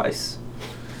voted twice.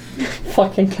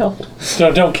 Fucking hell.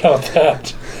 No, don't count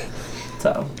that.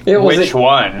 So, It was Which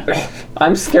one?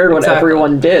 I'm scared what Exactly.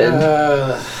 everyone did.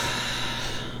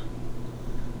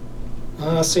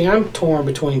 See, I'm torn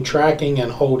between tracking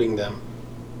and holding them.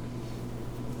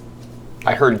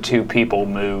 I heard 2 people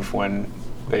move when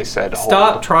they said hold.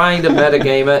 stop trying to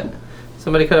metagame it.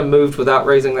 Somebody could have moved without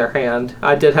raising their hand.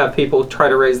 I did have people try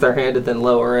to raise their hand and then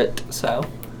lower it, so.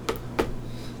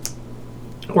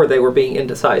 Or they were being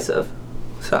indecisive,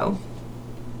 so.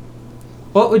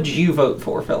 What would you vote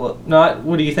for, Philip? Not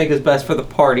what do you think is best for the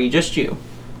party, just you.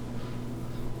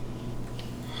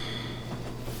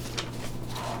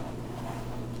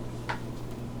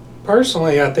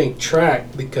 Personally, I think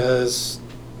track because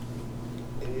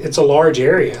it's a large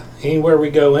area. Anywhere we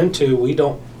go into, we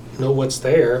don't know what's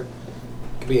there. It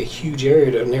could be a huge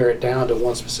area to narrow it down to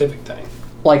one specific thing.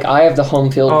 Like, I have the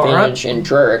home field All right. advantage in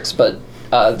Drurix, but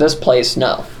this place,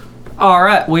 no. All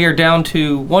right, we are down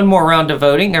to one more round of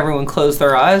voting. Everyone close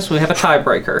their eyes. We have a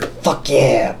tiebreaker. Fuck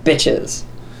yeah, bitches.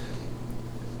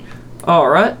 All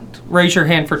right, raise your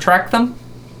hand for track them.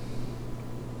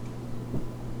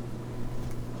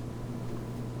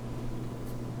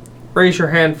 Raise your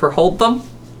hand for hold them.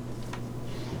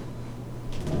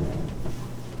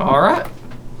 All right,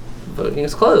 voting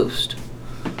is closed.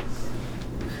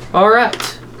 All right,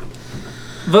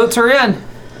 votes are in.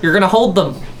 You're gonna hold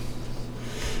them.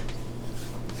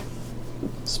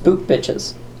 Spook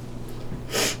bitches.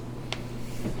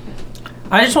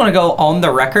 I just want to go on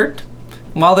the record.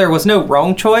 While there was no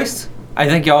wrong choice, I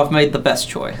think y'all have made the best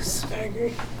choice. I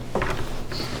agree.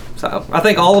 So I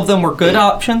think all of them were good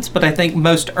options, but I think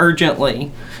most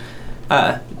urgently,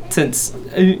 since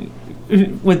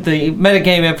with the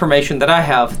metagame information that I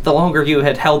have, the longer you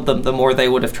had held them, the more they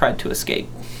would have tried to escape.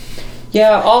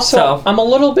 Yeah, also, So- I'm a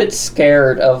little bit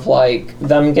scared of, like,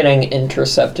 them getting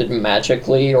intercepted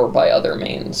magically or by other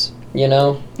means, you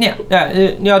know? Yeah,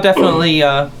 y'all definitely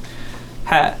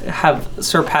have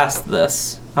surpassed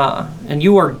this. And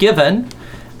you are given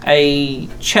a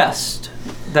chest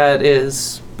that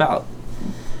is about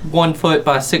 1 foot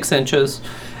by 6 inches,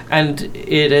 and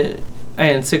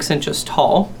 6 inches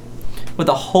tall, with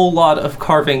a whole lot of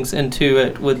carvings into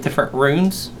it with different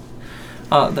runes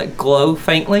that glow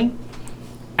faintly.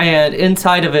 And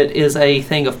inside of it is a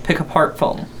thing of pick-apart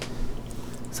foam,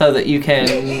 so that you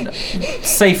can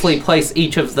safely place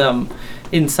each of them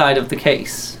inside of the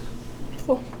case.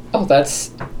 Oh,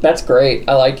 that's great.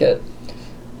 I like it.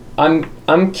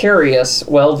 I'm curious.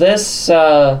 Will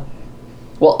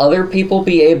other people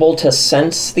be able to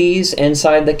sense these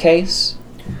inside the case?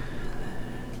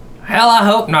 Hell, I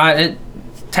hope not.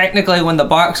 technically when the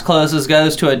box closes,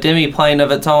 goes to a demi-plane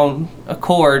of its own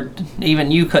accord,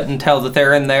 even you couldn't tell that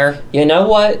they're in there. You know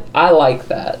what? I like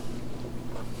that.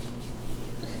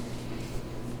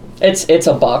 It's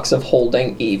a box of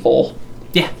holding evil.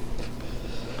 Yeah.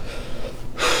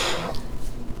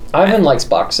 Ivan likes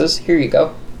boxes. Here you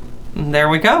go. There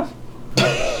we go.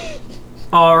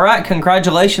 All right,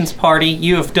 congratulations, party.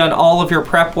 You have done all of your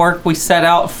prep work. We set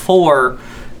out for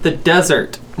the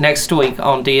desert next week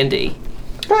on D&D.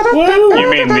 You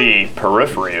mean the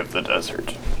periphery of the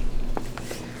desert?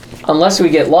 Unless we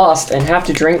get lost and have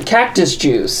to drink cactus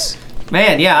juice.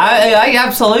 Man, yeah, I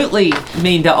absolutely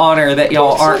mean to honor that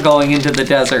y'all aren't going into the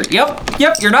desert.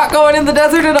 Yep, you're not going in the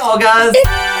desert at all, guys.